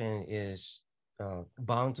discussing is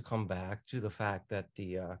bound to come back to the fact that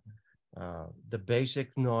the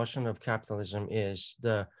basic notion of capitalism is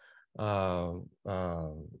the uh,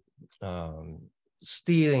 um, um,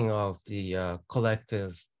 stealing of the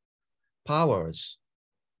collective powers,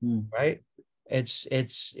 right? It's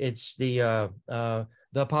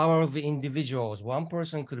the power of the individuals. One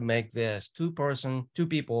person could make this, two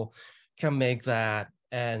people can make that,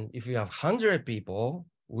 and if you have 100 people,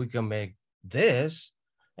 we can make this,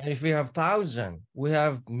 and if we have 1,000, we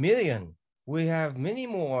have million, we have many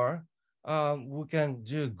more. We can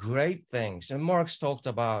do great things. And Marx talked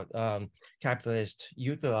about capitalists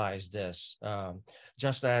utilize this,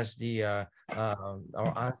 just as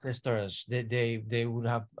our ancestors, they would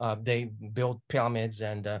have they built pyramids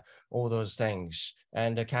and all those things,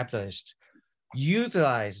 and the capitalists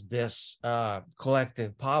utilize this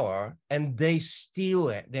collective power, and they steal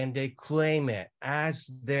it, then they claim it as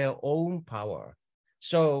their own power.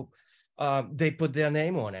 So they put their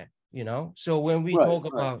name on it, you know. So when we talk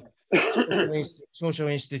about social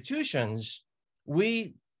institutions,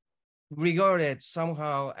 we regard it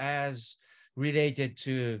somehow as related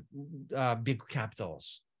to big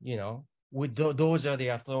capitals, you know, with those are the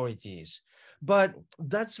authorities. But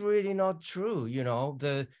that's really not true, you know.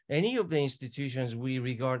 Any of the institutions we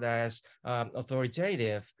regard as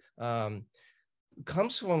authoritative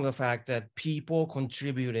comes from the fact that people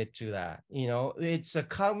contributed to that. You know, it's a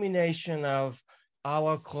combination of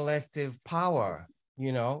our collective power,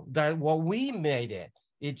 you know, that what we made it.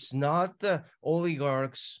 It's not the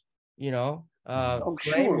oligarchs, you know, Sure.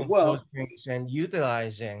 claiming Well, those things and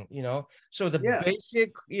utilizing, you know. So the yeah.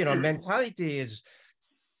 basic, you know, mentality is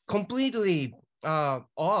completely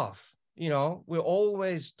off. You know, we're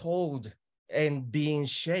always told and being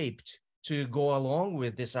shaped to go along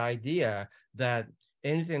with this idea that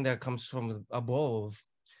anything that comes from above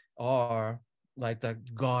are like the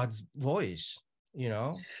God's voice, you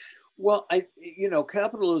know. Well,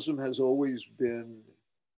 capitalism has always been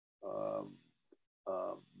um,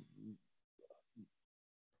 um,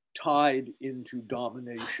 tied into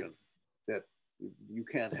domination. That you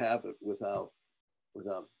can't have it without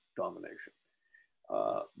domination,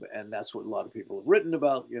 and that's what a lot of people have written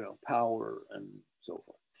about. You know, power and so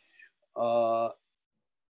forth.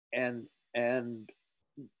 And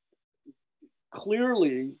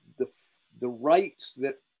clearly the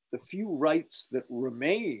few rights that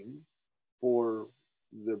remain for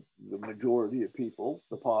the majority of people,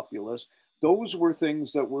 the populace, those were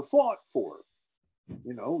things that were fought for.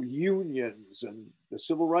 You know, unions and the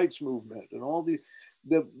civil rights movement and all the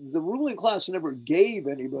ruling class never gave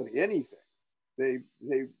anybody anything. They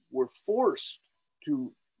were forced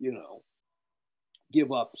to, you know,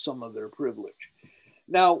 give up some of their privilege.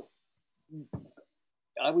 Now,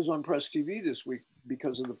 I was on Press TV this week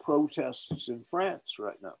because of the protests in France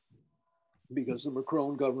right now, because the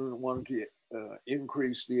Macron government wanted to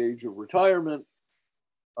increase the age of retirement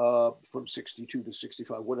from 62 to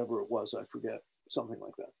 65, whatever it was, I forget, something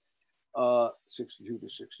like that. 62 to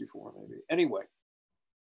 64, maybe. Anyway,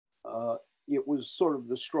 it was sort of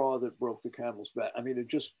the straw that broke the camel's back. I mean, it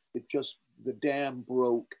just the dam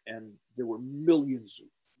broke, and there were millions.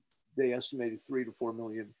 They estimated 3 to 4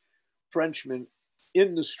 million Frenchmen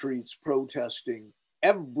in the streets protesting.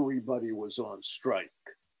 Everybody was on strike.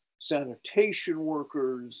 Sanitation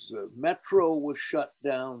workers, metro was shut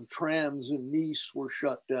down, trams in Nice were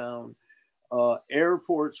shut down,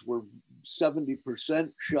 airports were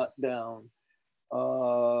 70% shut down.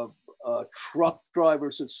 Truck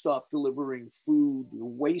drivers had stopped delivering food. The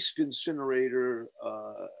waste incinerator,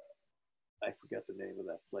 I forget the name of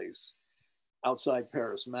that place, outside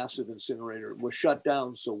Paris, massive incinerator, was shut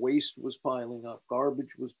down. So waste was piling up,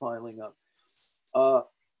 garbage was piling up.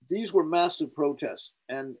 these were massive protests,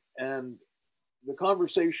 and the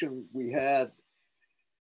conversation we had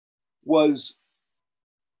was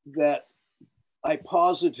that I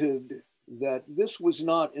posited that this was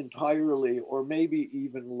not entirely, or maybe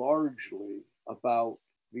even largely, about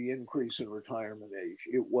the increase in retirement age.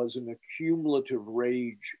 It was an accumulative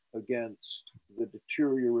rage against the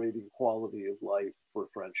deteriorating quality of life for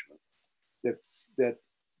Frenchmen.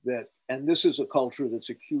 And this is a culture that's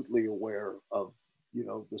acutely aware of,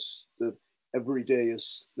 the everyday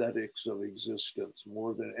aesthetics of existence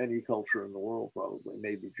more than any culture in the world, probably.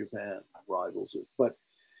 Maybe Japan rivals it, but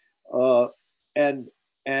and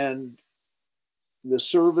the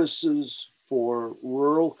services for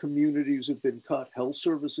rural communities have been cut. Health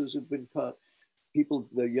services have been cut.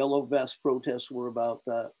 The yellow vest protests were about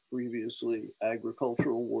that previously.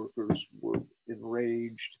 Agricultural workers were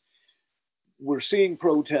enraged. We're seeing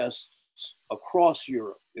protests across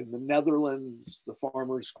Europe. In the Netherlands, the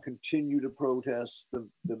farmers continue to protest.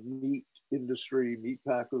 The meat industry, meat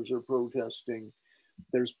packers are protesting.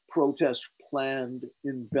 There's protests planned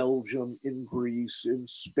in Belgium, in Greece, in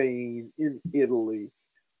Spain, in Italy.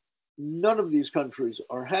 None of these countries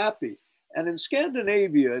are happy. And in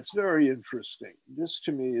Scandinavia, it's very interesting. This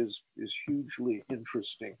to me is hugely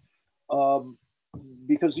interesting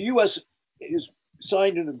because the US has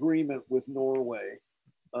signed an agreement with Norway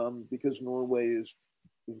because Norway is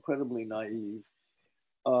incredibly naive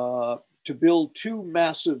to build 2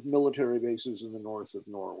 massive military bases in the north of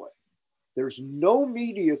Norway. There's no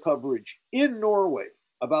media coverage in Norway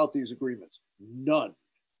about these agreements, none.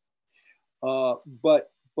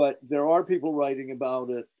 But there are people writing about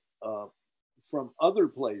it from other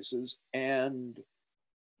places, and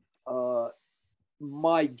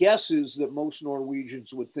my guess is that most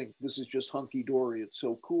Norwegians would think this is just hunky-dory. It's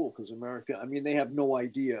so cool because America, I mean, they have no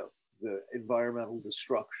idea the environmental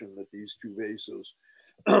destruction that these 2 bases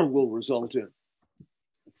will result in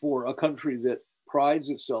for a country that prides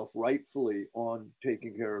itself rightfully on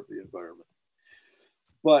taking care of the environment.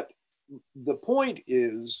 But the point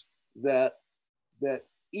is that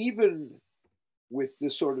even with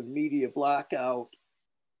this sort of media blackout,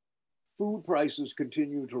 food prices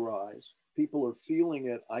continue to rise. People are feeling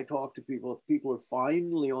it. I talk to people. People are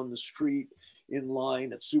finally on the street, in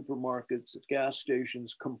line at supermarkets, at gas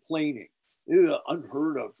stations, complaining. It is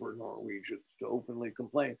unheard of for Norwegians to openly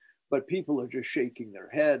complain, but people are just shaking their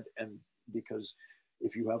head. And because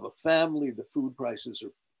if you have a family, the food prices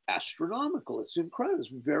are astronomical. It's incredible. It's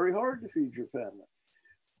very hard to feed your family.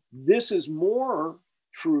 This is more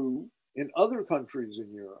true in other countries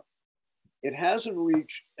in Europe. It hasn't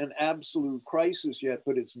reached an absolute crisis yet,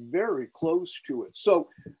 but it's very close to it. So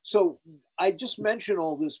I just mention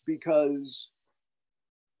all this because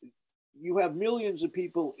you have millions of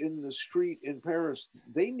people in the street in Paris.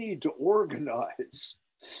 They need to organize.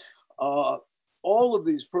 All of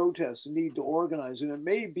these protests need to organize, and it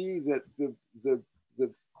may be that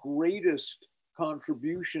the greatest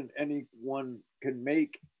contribution anyone can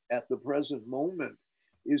make at the present moment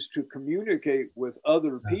is to communicate with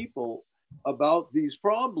other people about these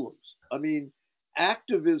problems. I mean,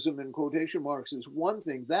 activism in quotation marks is one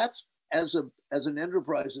thing. That's as an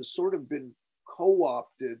enterprise has sort of been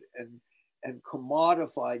co-opted and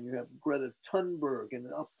commodified. You have Greta Thunberg and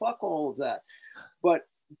fuck all of that. But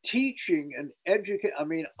teaching and educate, I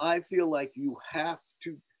mean, I feel like you have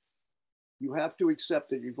to accept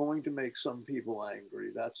that you're going to make some people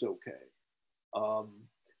angry. That's okay.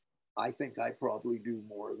 I think I probably do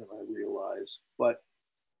more than I realize, but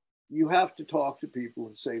you have to talk to people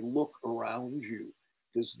and say, look around you.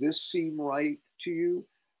 Does this seem right to you?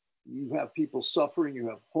 You have people suffering, you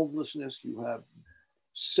have homelessness, you have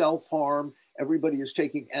self-harm. Everybody is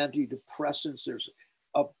taking antidepressants. There's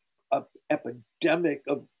a epidemic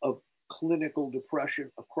of clinical depression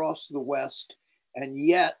across the West. And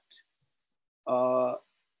yet,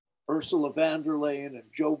 Ursula von der Leyen and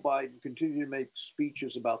Joe Biden continue to make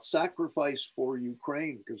speeches about sacrifice for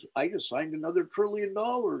Ukraine, because I just signed another $1 trillion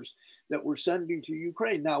that we're sending to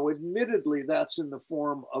Ukraine. Now, admittedly, that's in the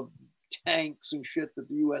form of tanks and shit that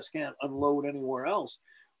the US can't unload anywhere else,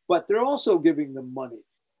 but they're also giving them money.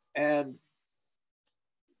 And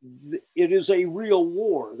it is a real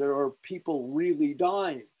war. There are people really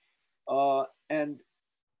dying. And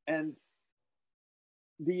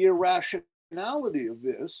the irrationality of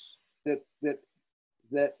this,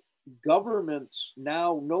 that governments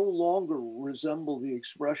now no longer resemble the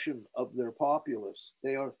expression of their populace.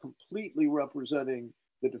 They are completely representing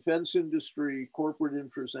the defense industry, corporate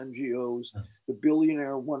interests, NGOs, the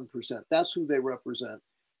billionaire 1%. That's who they represent.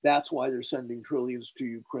 That's why they're sending trillions to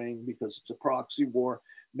Ukraine, because it's a proxy war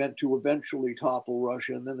meant to eventually topple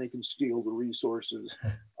Russia, and then they can steal the resources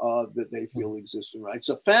that they feel exist in. Right? It's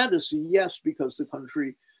a fantasy, yes, because the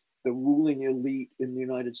country, the ruling elite in the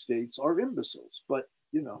United States are imbeciles. But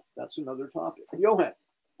you know, that's another topic. Johan.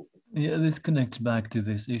 Yeah, this connects back to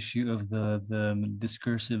this issue of the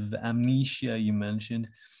discursive amnesia you mentioned.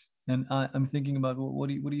 And I'm thinking about what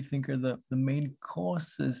do you think are the main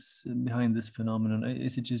causes behind this phenomenon?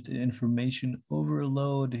 Is it just information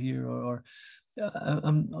overload here, or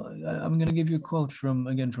I'm going to give you a quote from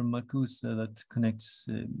Marcuse that connects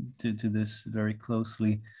to this very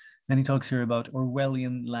closely, and he talks here about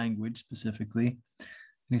Orwellian language specifically.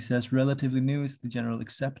 And he says, relatively new is the general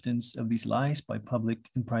acceptance of these lies by public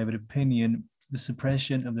and private opinion, the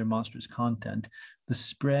suppression of their monstrous content, the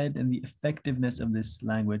spread and the effectiveness of this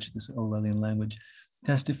language, this Orwellian language,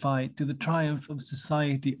 testify to the triumph of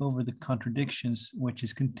society over the contradictions which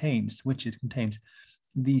it contains.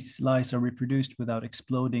 These lies are reproduced without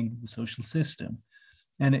exploding the social system.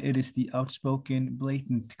 And it is the outspoken,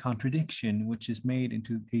 blatant contradiction which is made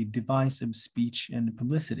into a device of speech and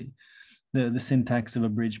publicity. The syntax of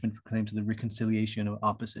abridgment proclaims the reconciliation of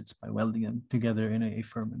opposites by welding them together in a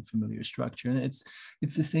firm and familiar structure. And it's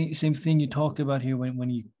the same thing you talk about here when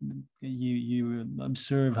you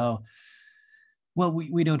observe how, well,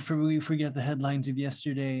 we forget the headlines of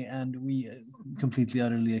yesterday, and we completely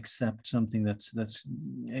utterly accept something that's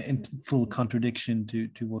in full contradiction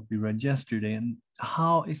to what we read yesterday. And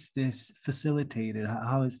how is this facilitated?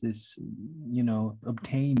 How is this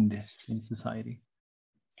obtained in society?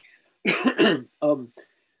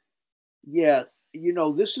 Yeah,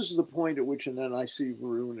 this is the point at which, and then I see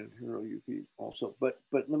Varun and Hiroyuki also, but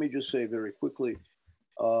let me just say very quickly,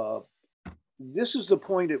 this is the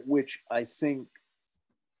point at which I think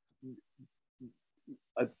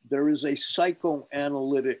there is a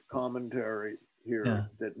psychoanalytic commentary here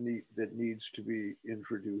that needs to be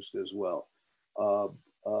introduced as well.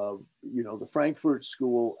 The Frankfurt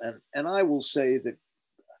School, and I will say that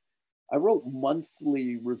I wrote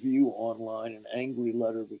monthly review online, an angry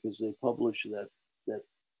letter, because they published that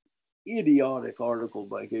idiotic article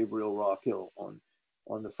by Gabriel Rockhill on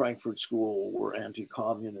the Frankfurt School were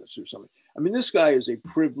anti-communist or something. I mean, this guy is a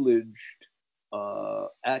privileged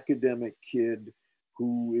academic kid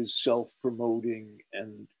who is self-promoting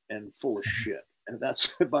and full of shit. And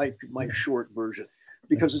that's my short version,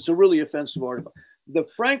 because it's a really offensive article. The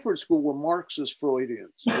Frankfurt School were Marxist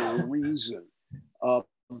Freudians for a reason,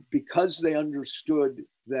 because they understood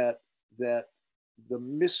that the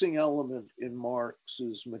missing element in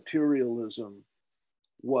Marx's materialism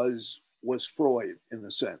was Freud, in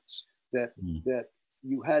the sense that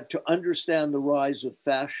you had to understand the rise of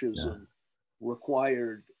fascism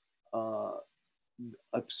required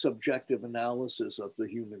a subjective analysis of the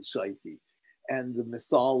human psyche, and the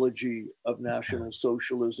mythology of National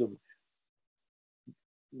Socialism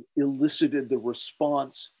elicited the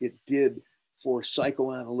response it did for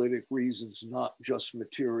psychoanalytic reasons, not just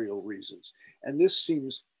material reasons. And this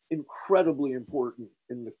seems incredibly important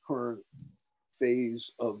in the current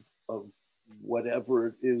phase of whatever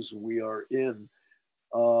it is we are in,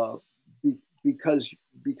 because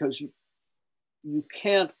you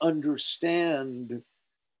can't understand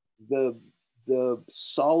the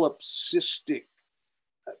solipsistic,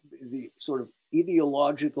 the sort of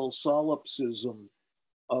ideological solipsism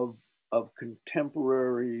of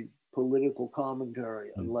contemporary political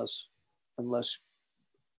commentary unless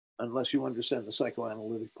you understand the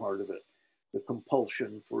psychoanalytic part of it, the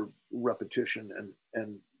compulsion for repetition,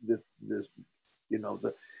 and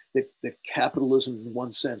that capitalism in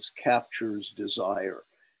one sense captures desire,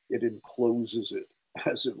 it encloses it,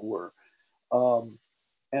 as it were,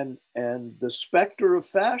 and the specter of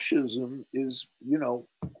fascism is,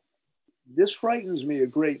 this frightens me a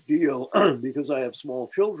great deal because I have small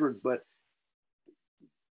children, but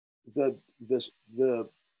the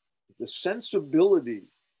sensibility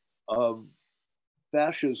of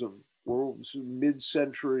fascism, or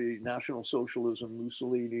mid-century National Socialism,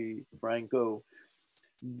 Mussolini, Franco,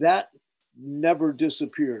 that never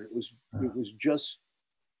disappeared. It was just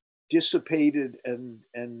dissipated and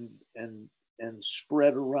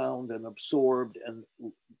spread around and absorbed, and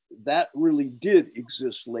that really did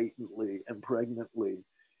exist latently and pregnantly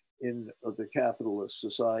in the capitalist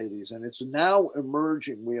societies, and it's now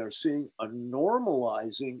emerging. We are seeing a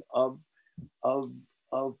normalizing of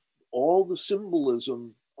all the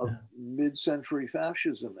symbolism of mid-century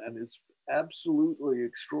fascism, and it's absolutely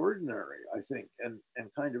extraordinary, I think, and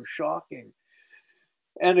kind of shocking.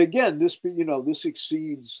 And again, this this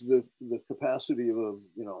exceeds the capacity of a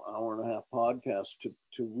hour and a half podcast to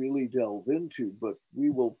really delve into. But we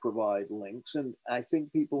will provide links, and I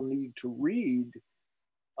think people need to read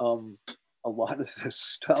a lot of this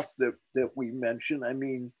stuff that we mentioned. I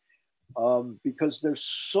mean, because there's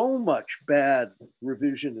so much bad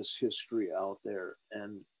revisionist history out there,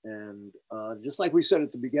 and just like we said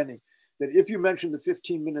at the beginning, that if you mention the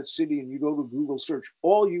 15-minute city and you go to Google search,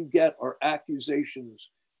 all you get are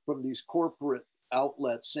accusations from these corporate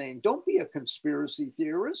outlets saying, don't be a conspiracy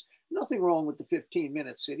theorist, nothing wrong with the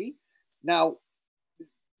 15-minute city. Now,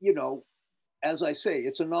 as I say,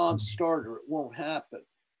 it's a non-starter, it won't happen.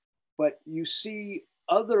 But you see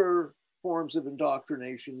other forms of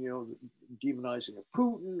indoctrination, demonizing of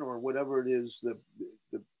Putin or whatever it is, the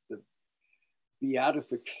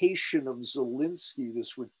beatification of Zelensky,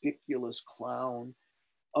 this ridiculous clown,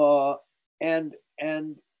 and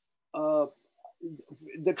the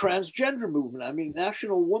transgender movement. I mean,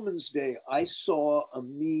 National Women's Day, I saw a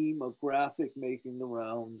meme, a graphic making the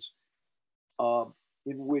rounds,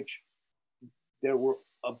 in which there were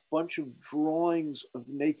a bunch of drawings of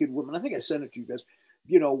naked women. I think I sent it to you guys.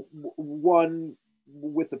 One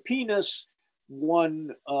with a penis, one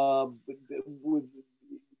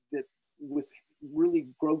with really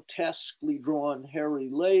grotesquely drawn hairy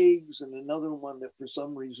legs, and another one that for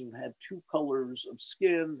some reason had two colors of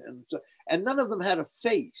skin, and none of them had a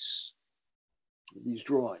face. These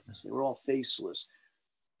drawings, they were all faceless.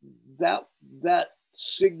 That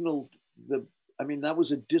signaled that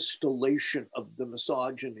was a distillation of the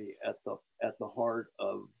misogyny at the heart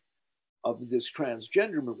of this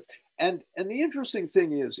transgender movement. And the interesting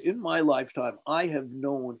thing is, in my lifetime, I have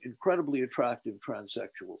known incredibly attractive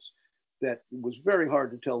transsexuals that it was very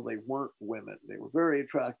hard to tell they weren't women. They were very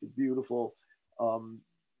attractive, beautiful,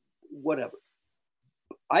 whatever.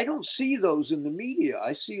 I don't see those in the media.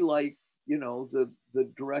 I see, like, the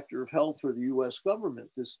director of health for the US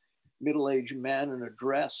government, this middle-aged man in a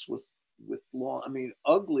dress with long,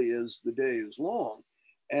 ugly as the day is long.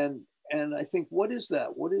 And I think, what is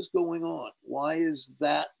that? What is going on? Why is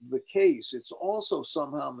that the case? It's also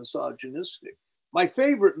somehow misogynistic. My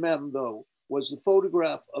favorite meme, though, was the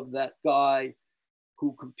photograph of that guy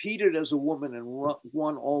who competed as a woman and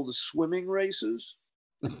won all the swimming races,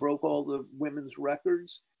 broke all the women's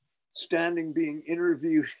records, standing being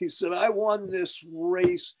interviewed. He said, I won this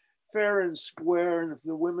race fair and square, and if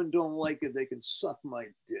the women don't like it, they can suck my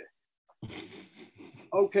dick.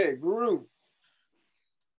 Okay, Varun.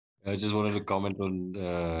 I just wanted to comment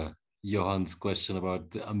on Johan's question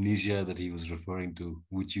about the amnesia that he was referring to,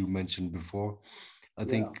 which you mentioned before. I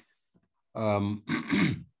think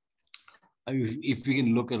if we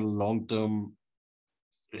can look at a long-term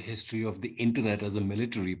history of the internet as a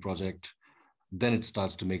military project, then it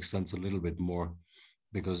starts to make sense a little bit more.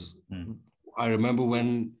 Because I remember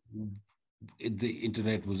when the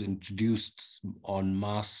internet was introduced en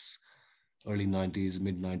masse, early 90s,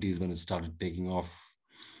 mid 90s, when it started taking off,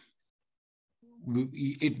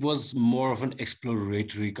 it was more of an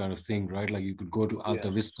exploratory kind of thing, right? Like you could go to Alta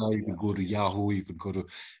Vista, you could go to Yahoo, you could go to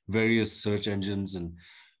various search engines, and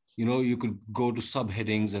you could go to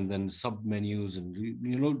subheadings and then sub menus, and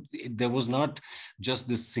there was not just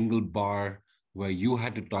this single bar where you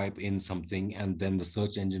had to type in something and then the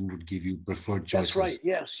search engine would give you preferred choices. That's right.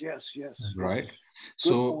 Yes. Right. Yes.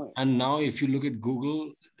 So, and now if you look at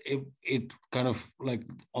Google, it kind of like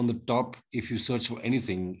on the top, if you search for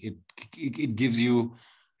anything, it gives you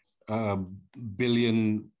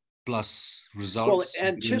billion plus results. Well,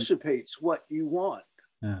 it anticipates what you want.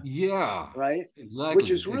 Yeah. Right. Exactly. Which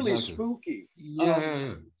is really spooky.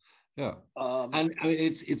 Yeah. And I mean,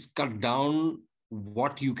 it's cut down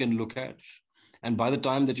what you can look at. And by the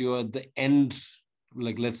time that you're at the end,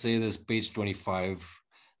 like let's say there's page 25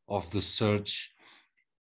 of the search,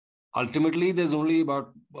 ultimately there's only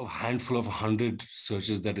about a handful of 100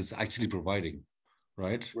 searches that it's actually providing,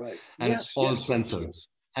 right? Right. And it's all censored.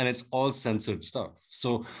 And it's all censored stuff.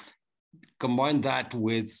 So combine that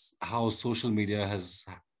with how social media has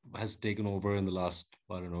taken over in the last,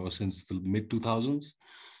 I don't know, since the mid 2000s,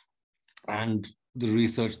 and the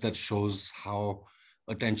research that shows how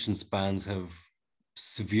attention spans have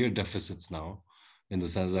severe deficits now, in the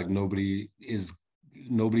sense like nobody's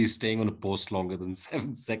staying on a post longer than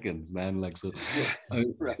 7 seconds, man. Like, so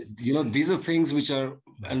these are things which are,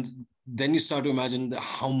 and then you start to imagine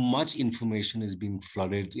how much information is being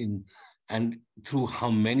flooded in and through how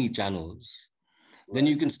many channels. Then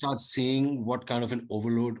you can start seeing what kind of an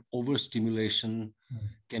overload, overstimulation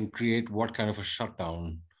can create what kind of a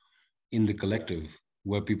shutdown in the collective,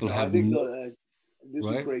 where people have. I think these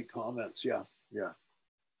are great comments. Yeah.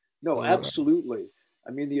 No, so, absolutely.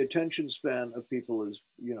 I mean, the attention span of people is,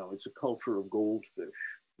 you know, it's a culture of goldfish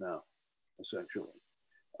now, essentially.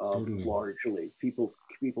 Totally. Largely, people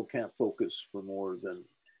can't focus for more than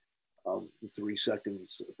the 3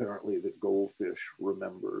 seconds, apparently, that goldfish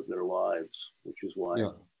remember their lives, which is why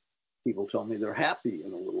Yeah. people tell me they're happy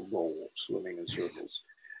in a little bowl swimming in circles.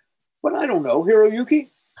 But I don't know, Hiroyuki.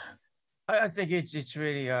 I think it's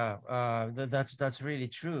really that's really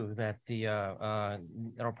true that the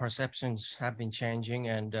our perceptions have been changing,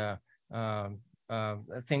 and um,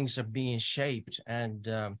 things are being shaped, and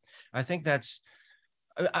I think that's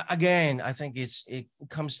again, I think it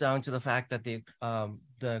comes down to the fact that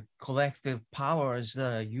the collective powers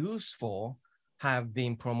that are useful have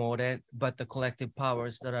been promoted, but the collective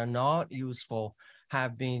powers that are not useful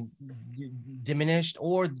have been diminished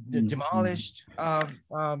or demolished uh,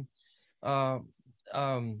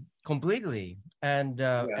 completely.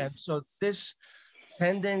 Yeah. And so this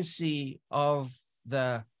tendency of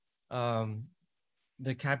um,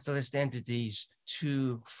 the capitalist entities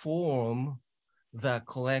to form the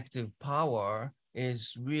collective power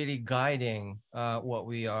is really guiding what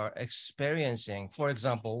we are experiencing. For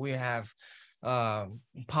example, we have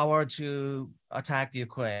power to attack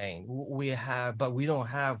Ukraine. We have, but we don't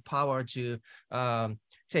have power to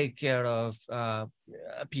take care of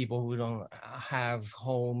people who don't have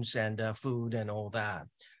homes and food and all that.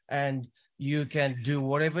 And you can do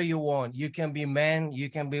whatever you want. You can be men, you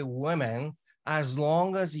can be women, as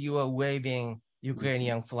long as you are waving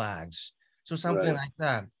Ukrainian flags. So something Right. like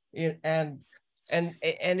that. And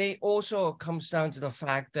it also comes down to the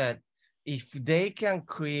fact that if they can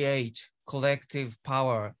create collective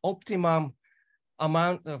power, optimum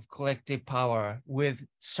amount of collective power with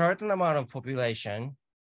certain amount of population,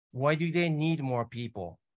 why do they need more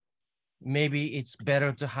people? Maybe it's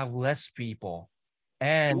better to have less people.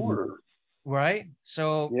 And Sure. right.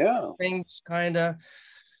 So Yeah. things kind of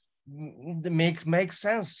make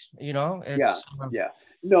sense, you know. Yeah. It's Yeah.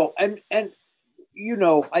 No, and you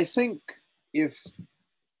know, I think if,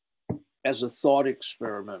 as a thought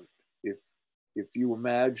experiment, if if you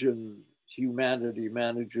imagine humanity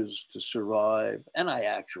manages to survive, and I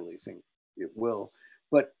actually think it will,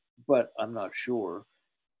 but I'm not sure,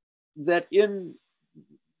 that in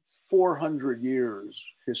 400 years,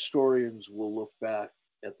 historians will look back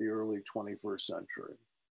at the early 21st century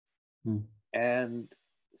and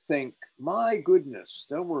think, my goodness,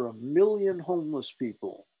 there were 1 million homeless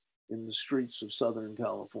people in the streets of Southern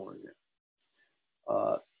California,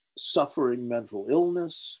 uh, suffering mental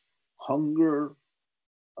illness, hunger,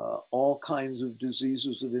 all kinds of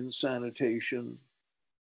diseases of insanitation,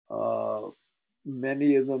 uh,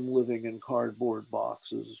 many of them living in cardboard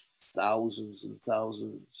boxes, thousands and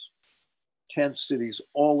thousands, tent cities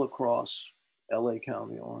all across LA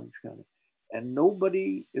County, Orange County. And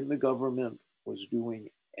nobody in the government was doing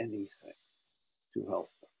anything to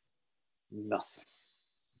help them. Nothing.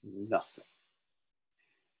 Nothing.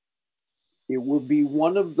 It will be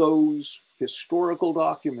one of those historical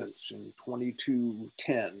documents in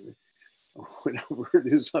 2210, or whatever it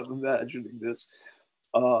is, I'm imagining this.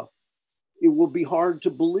 It will be hard to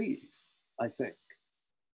believe, I think.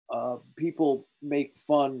 People make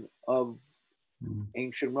fun of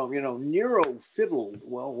ancient Rome. You know, Nero fiddled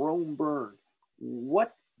while Rome burned.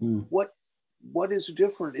 What what is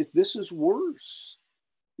different? If this is worse,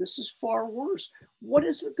 this is far worse. What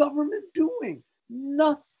is the government doing?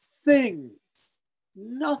 Nothing.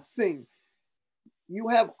 Nothing. You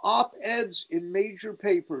have op-eds in major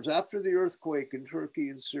papers after the earthquake in Turkey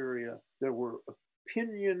and Syria. There were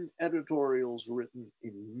opinion editorials written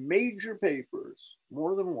in major papers,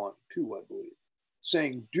 more than one, two, I believe,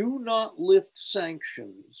 saying do not lift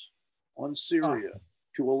sanctions on Syria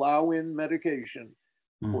to allow in medication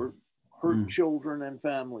for hurt children and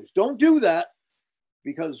families. Don't do that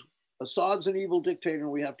because Assad's an evil dictator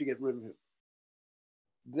and we have to get rid of him.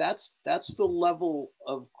 That's the level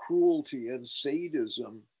of cruelty and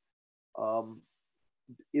sadism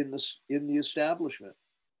in the establishment,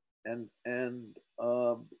 and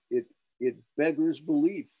it beggars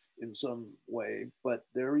belief in some way. But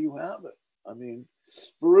there you have it. I mean,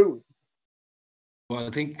 Varun. Well,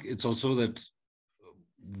 I think it's also that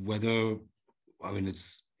whether, I mean,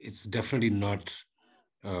 it's definitely not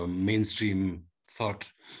mainstream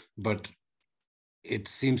thought, but it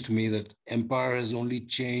seems to me that empire has only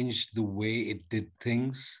changed the way it did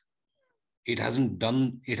things. There's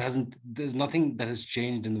nothing that has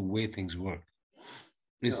changed in the way things work.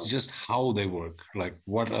 It's just how they work. Like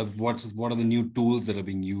what are the new tools that are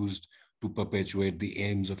being used to perpetuate the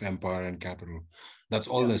aims of empire and capital? That's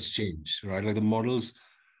all that's changed, right? Like the models,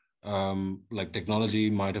 like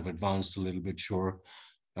technology might have advanced a little bit, sure,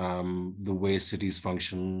 the way cities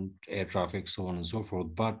function, air traffic, so on and so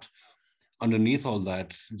forth. But underneath all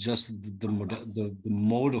that, just the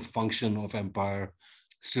mode of function of empire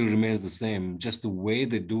still remains the same. Just the way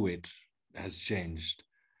they do it has changed,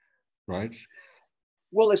 right?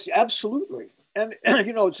 Well, it's absolutely. And,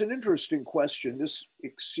 it's an interesting question. This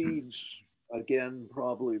exceeds, again,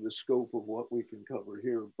 probably the scope of what we can cover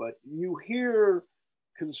here. But you hear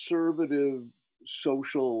conservative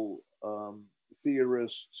social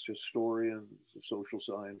theorists, historians, social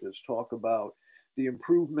scientists talk about the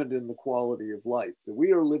improvement in the quality of life, that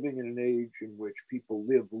we are living in an age in which people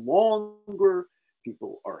live longer,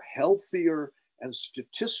 people are healthier, and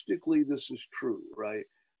statistically, this is true, right?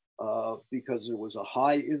 Because there was a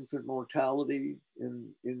high infant mortality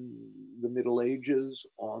in the Middle Ages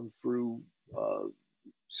on through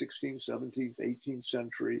 16th, 17th, 18th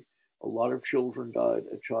century. A lot of children died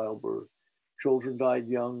at childbirth. Children died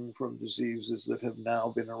young from diseases that have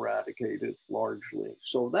now been eradicated largely.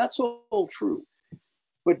 So that's all true.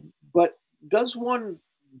 But does one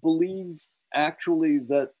believe actually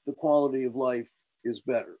that the quality of life is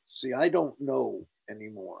better? See, I don't know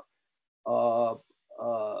anymore. Uh,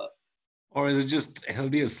 uh, Or is it just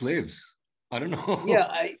healthier slaves? I don't know.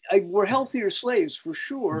 yeah, we're healthier slaves for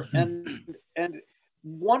sure, and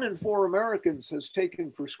 1 in 4 Americans has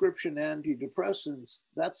taken prescription antidepressants.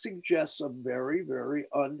 That suggests a very, very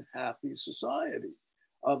unhappy society.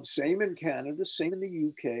 Same in Canada, same in the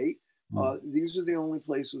UK. These are the only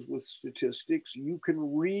places with statistics. You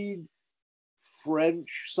can read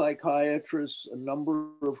French psychiatrists, a number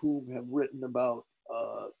of whom have written about,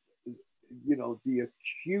 the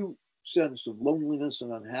acute sense of loneliness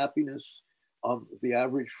and unhappiness of the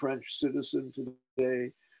average French citizen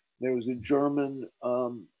today. There was a German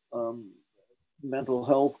mental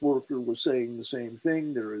health worker was saying the same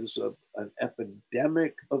thing. There is an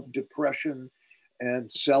epidemic of depression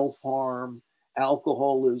and self-harm,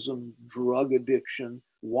 alcoholism, drug addiction.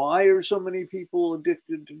 Why are so many people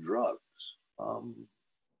addicted to drugs?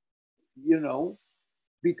 You know,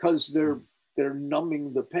 because they're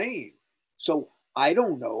numbing the pain. So I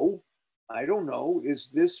don't know. I don't know. Is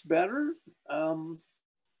this better? I'm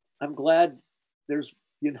glad there's,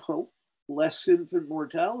 less infant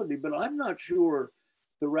mortality, but I'm not sure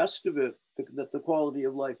the rest of it, that the quality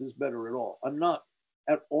of life is better at all. I'm not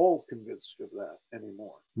at all convinced of that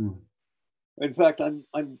anymore. In fact, I'm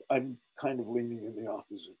kind of leaning in the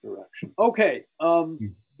opposite direction. Okay,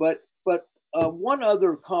 but one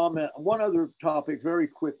other comment, one other topic, very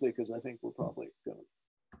quickly, because I think we're probably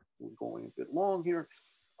we're going a bit long here,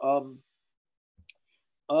 and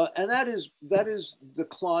that is the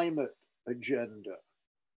climate agenda.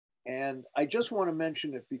 And I just want to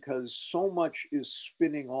mention it because so much is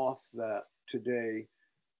spinning off that today.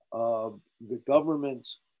 The government,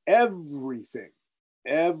 everything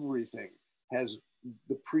has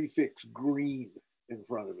the prefix green in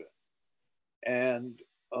front of it. And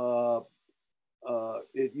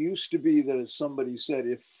it used to be that, as somebody said,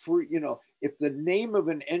 if the name of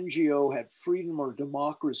an NGO had freedom or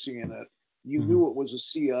democracy in it, you knew it was a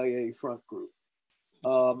CIA front group.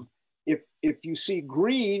 If you see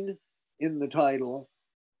green in the title,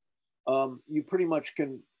 you pretty much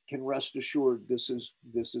can rest assured this is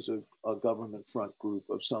a government front group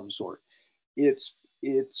of some sort. It's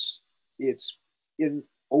in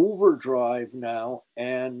overdrive now,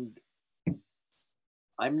 and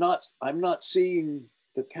I'm not seeing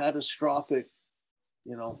the catastrophic,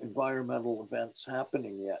 environmental events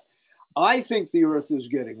happening yet. I think the Earth is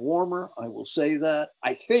getting warmer. I will say that.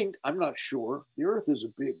 I'm not sure. The Earth is a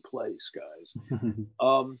big place, guys.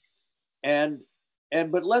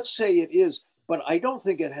 But let's say it is. But I don't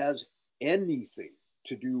think it has anything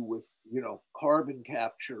to do with carbon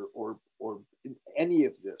capture or any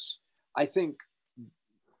of this. I think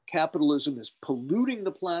capitalism is polluting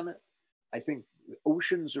the planet. I think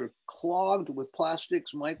oceans are clogged with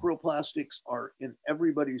plastics. Microplastics are in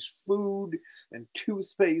everybody's food and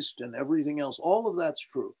toothpaste and everything else. All of that's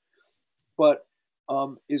true. But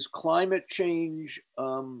is climate change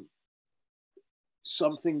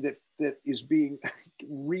something that is being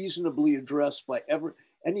reasonably addressed by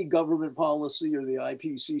any government policy or the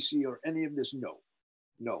IPCC or any of this?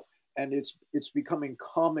 No. And it's becoming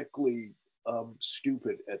comically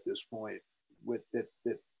stupid at this point with that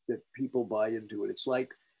people buy into it. It's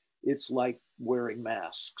like wearing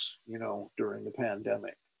masks, during the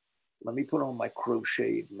pandemic. Let me put on my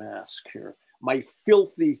crocheted mask here, my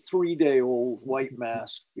filthy 3-day-old white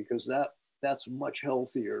mask, because that's much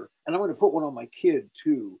healthier. And I'm going to put one on my kid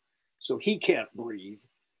too, so he can't breathe.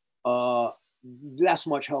 That's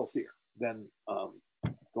much healthier than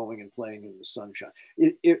going and playing in the sunshine.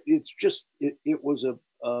 It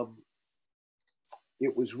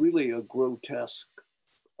was really a grotesque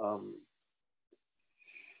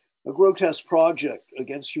project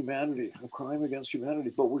against humanity, a crime against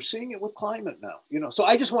humanity. But we're seeing it with climate now, you know. So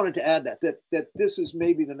I just wanted to add that this is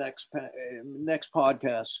maybe the next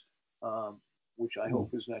podcast, which I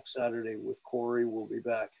hope is next Saturday with Corey. We'll be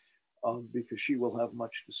back because she will have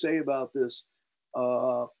much to say about this.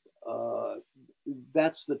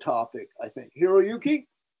 That's the topic, I think. Hiroyuki?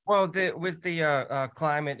 Well, with the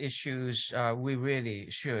climate issues, we really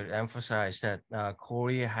should emphasize that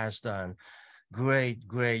Korea has done great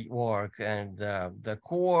work, and the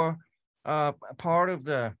core part of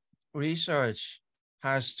the research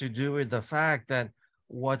has to do with the fact that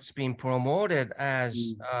what's being promoted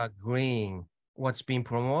as green, what's being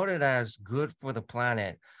promoted as good for the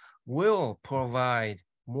planet, will provide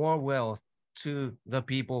more wealth to the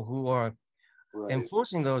people who are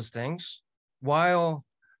enforcing those things, while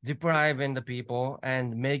depriving the people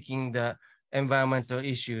and making the environmental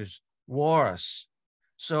issues worse.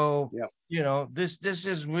 So, you know, this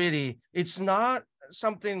is really, it's not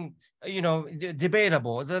something, you know,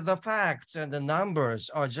 debatable. The facts and the numbers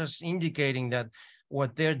are just indicating that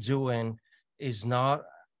what they're doing is not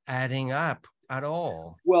adding up at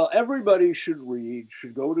all. Well, everybody should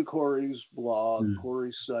go to Corey's blog,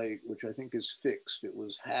 Corey's site, which I think is fixed. It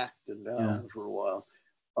was hacked and down for a while.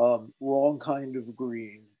 Wrong Kind of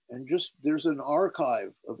Green. And just, there's an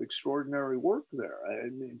archive of extraordinary work there. I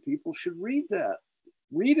mean, people should read that.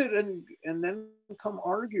 Read it and then come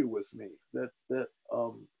argue with me that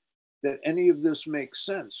any of this makes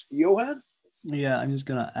sense. Johan? Yeah, I'm just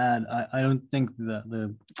gonna add, I don't think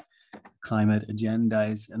the climate agenda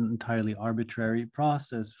is an entirely arbitrary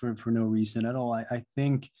process for no reason at all. I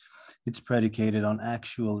think it's predicated on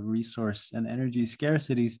actual resource and energy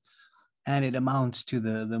scarcities, and it amounts to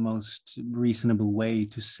the most reasonable way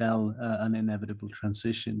to sell an inevitable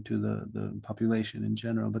transition to the population in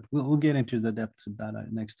general. But we'll get into the depths of that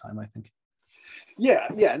next time, I think.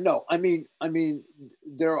 Yeah, no, I mean,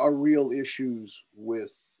 there are real issues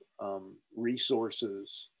with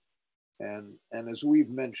resources, and as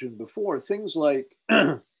we've mentioned before, things like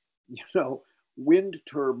wind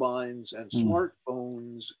turbines and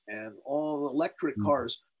smartphones and all electric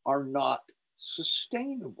cars are not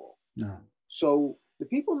sustainable. No. So the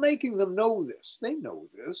people making them know this. They know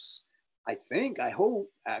this. I hope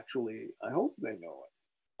they know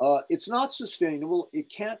it. It's not sustainable. It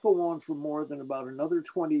can't go on for more than about another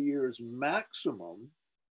 20 years maximum.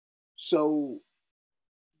 So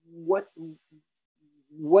what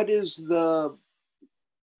is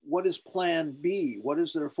plan B? What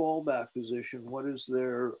is their fallback position? What is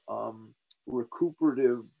their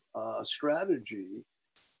recuperative strategy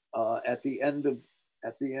at the end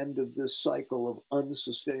of this cycle of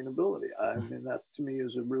unsustainability? I mean, that to me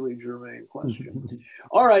is a really germane question.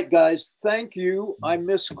 All right, guys, thank you. I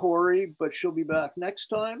miss Corey, but she'll be back next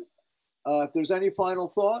time. If there's any final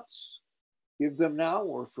thoughts, give them now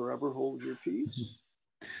or forever hold your peace.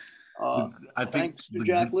 Thanks to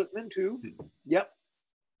Jack Littman too. Yep.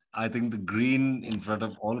 I think the green in front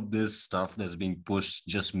of all of this stuff that's being pushed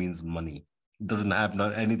just means money. It doesn't have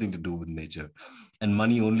anything to do with nature, and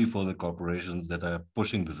money only for the corporations that are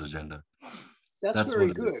pushing this agenda. That's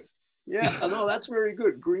very good. Yeah, no, that's very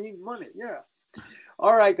good. Green money. Yeah.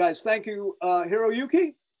 All right, guys. Thank you,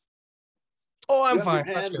 Hiroyuki. Oh, I'm fine.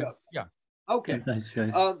 Hand up. Yeah. Okay. Thanks,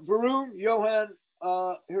 guys. Varun, Johan,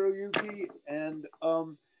 Hiroyuki, and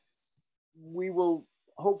we will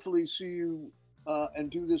hopefully see you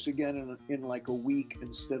and do this again in like a week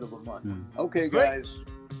instead of a month. Okay, guys.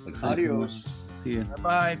 Great. Adios. See you.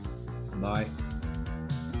 Bye. Bye.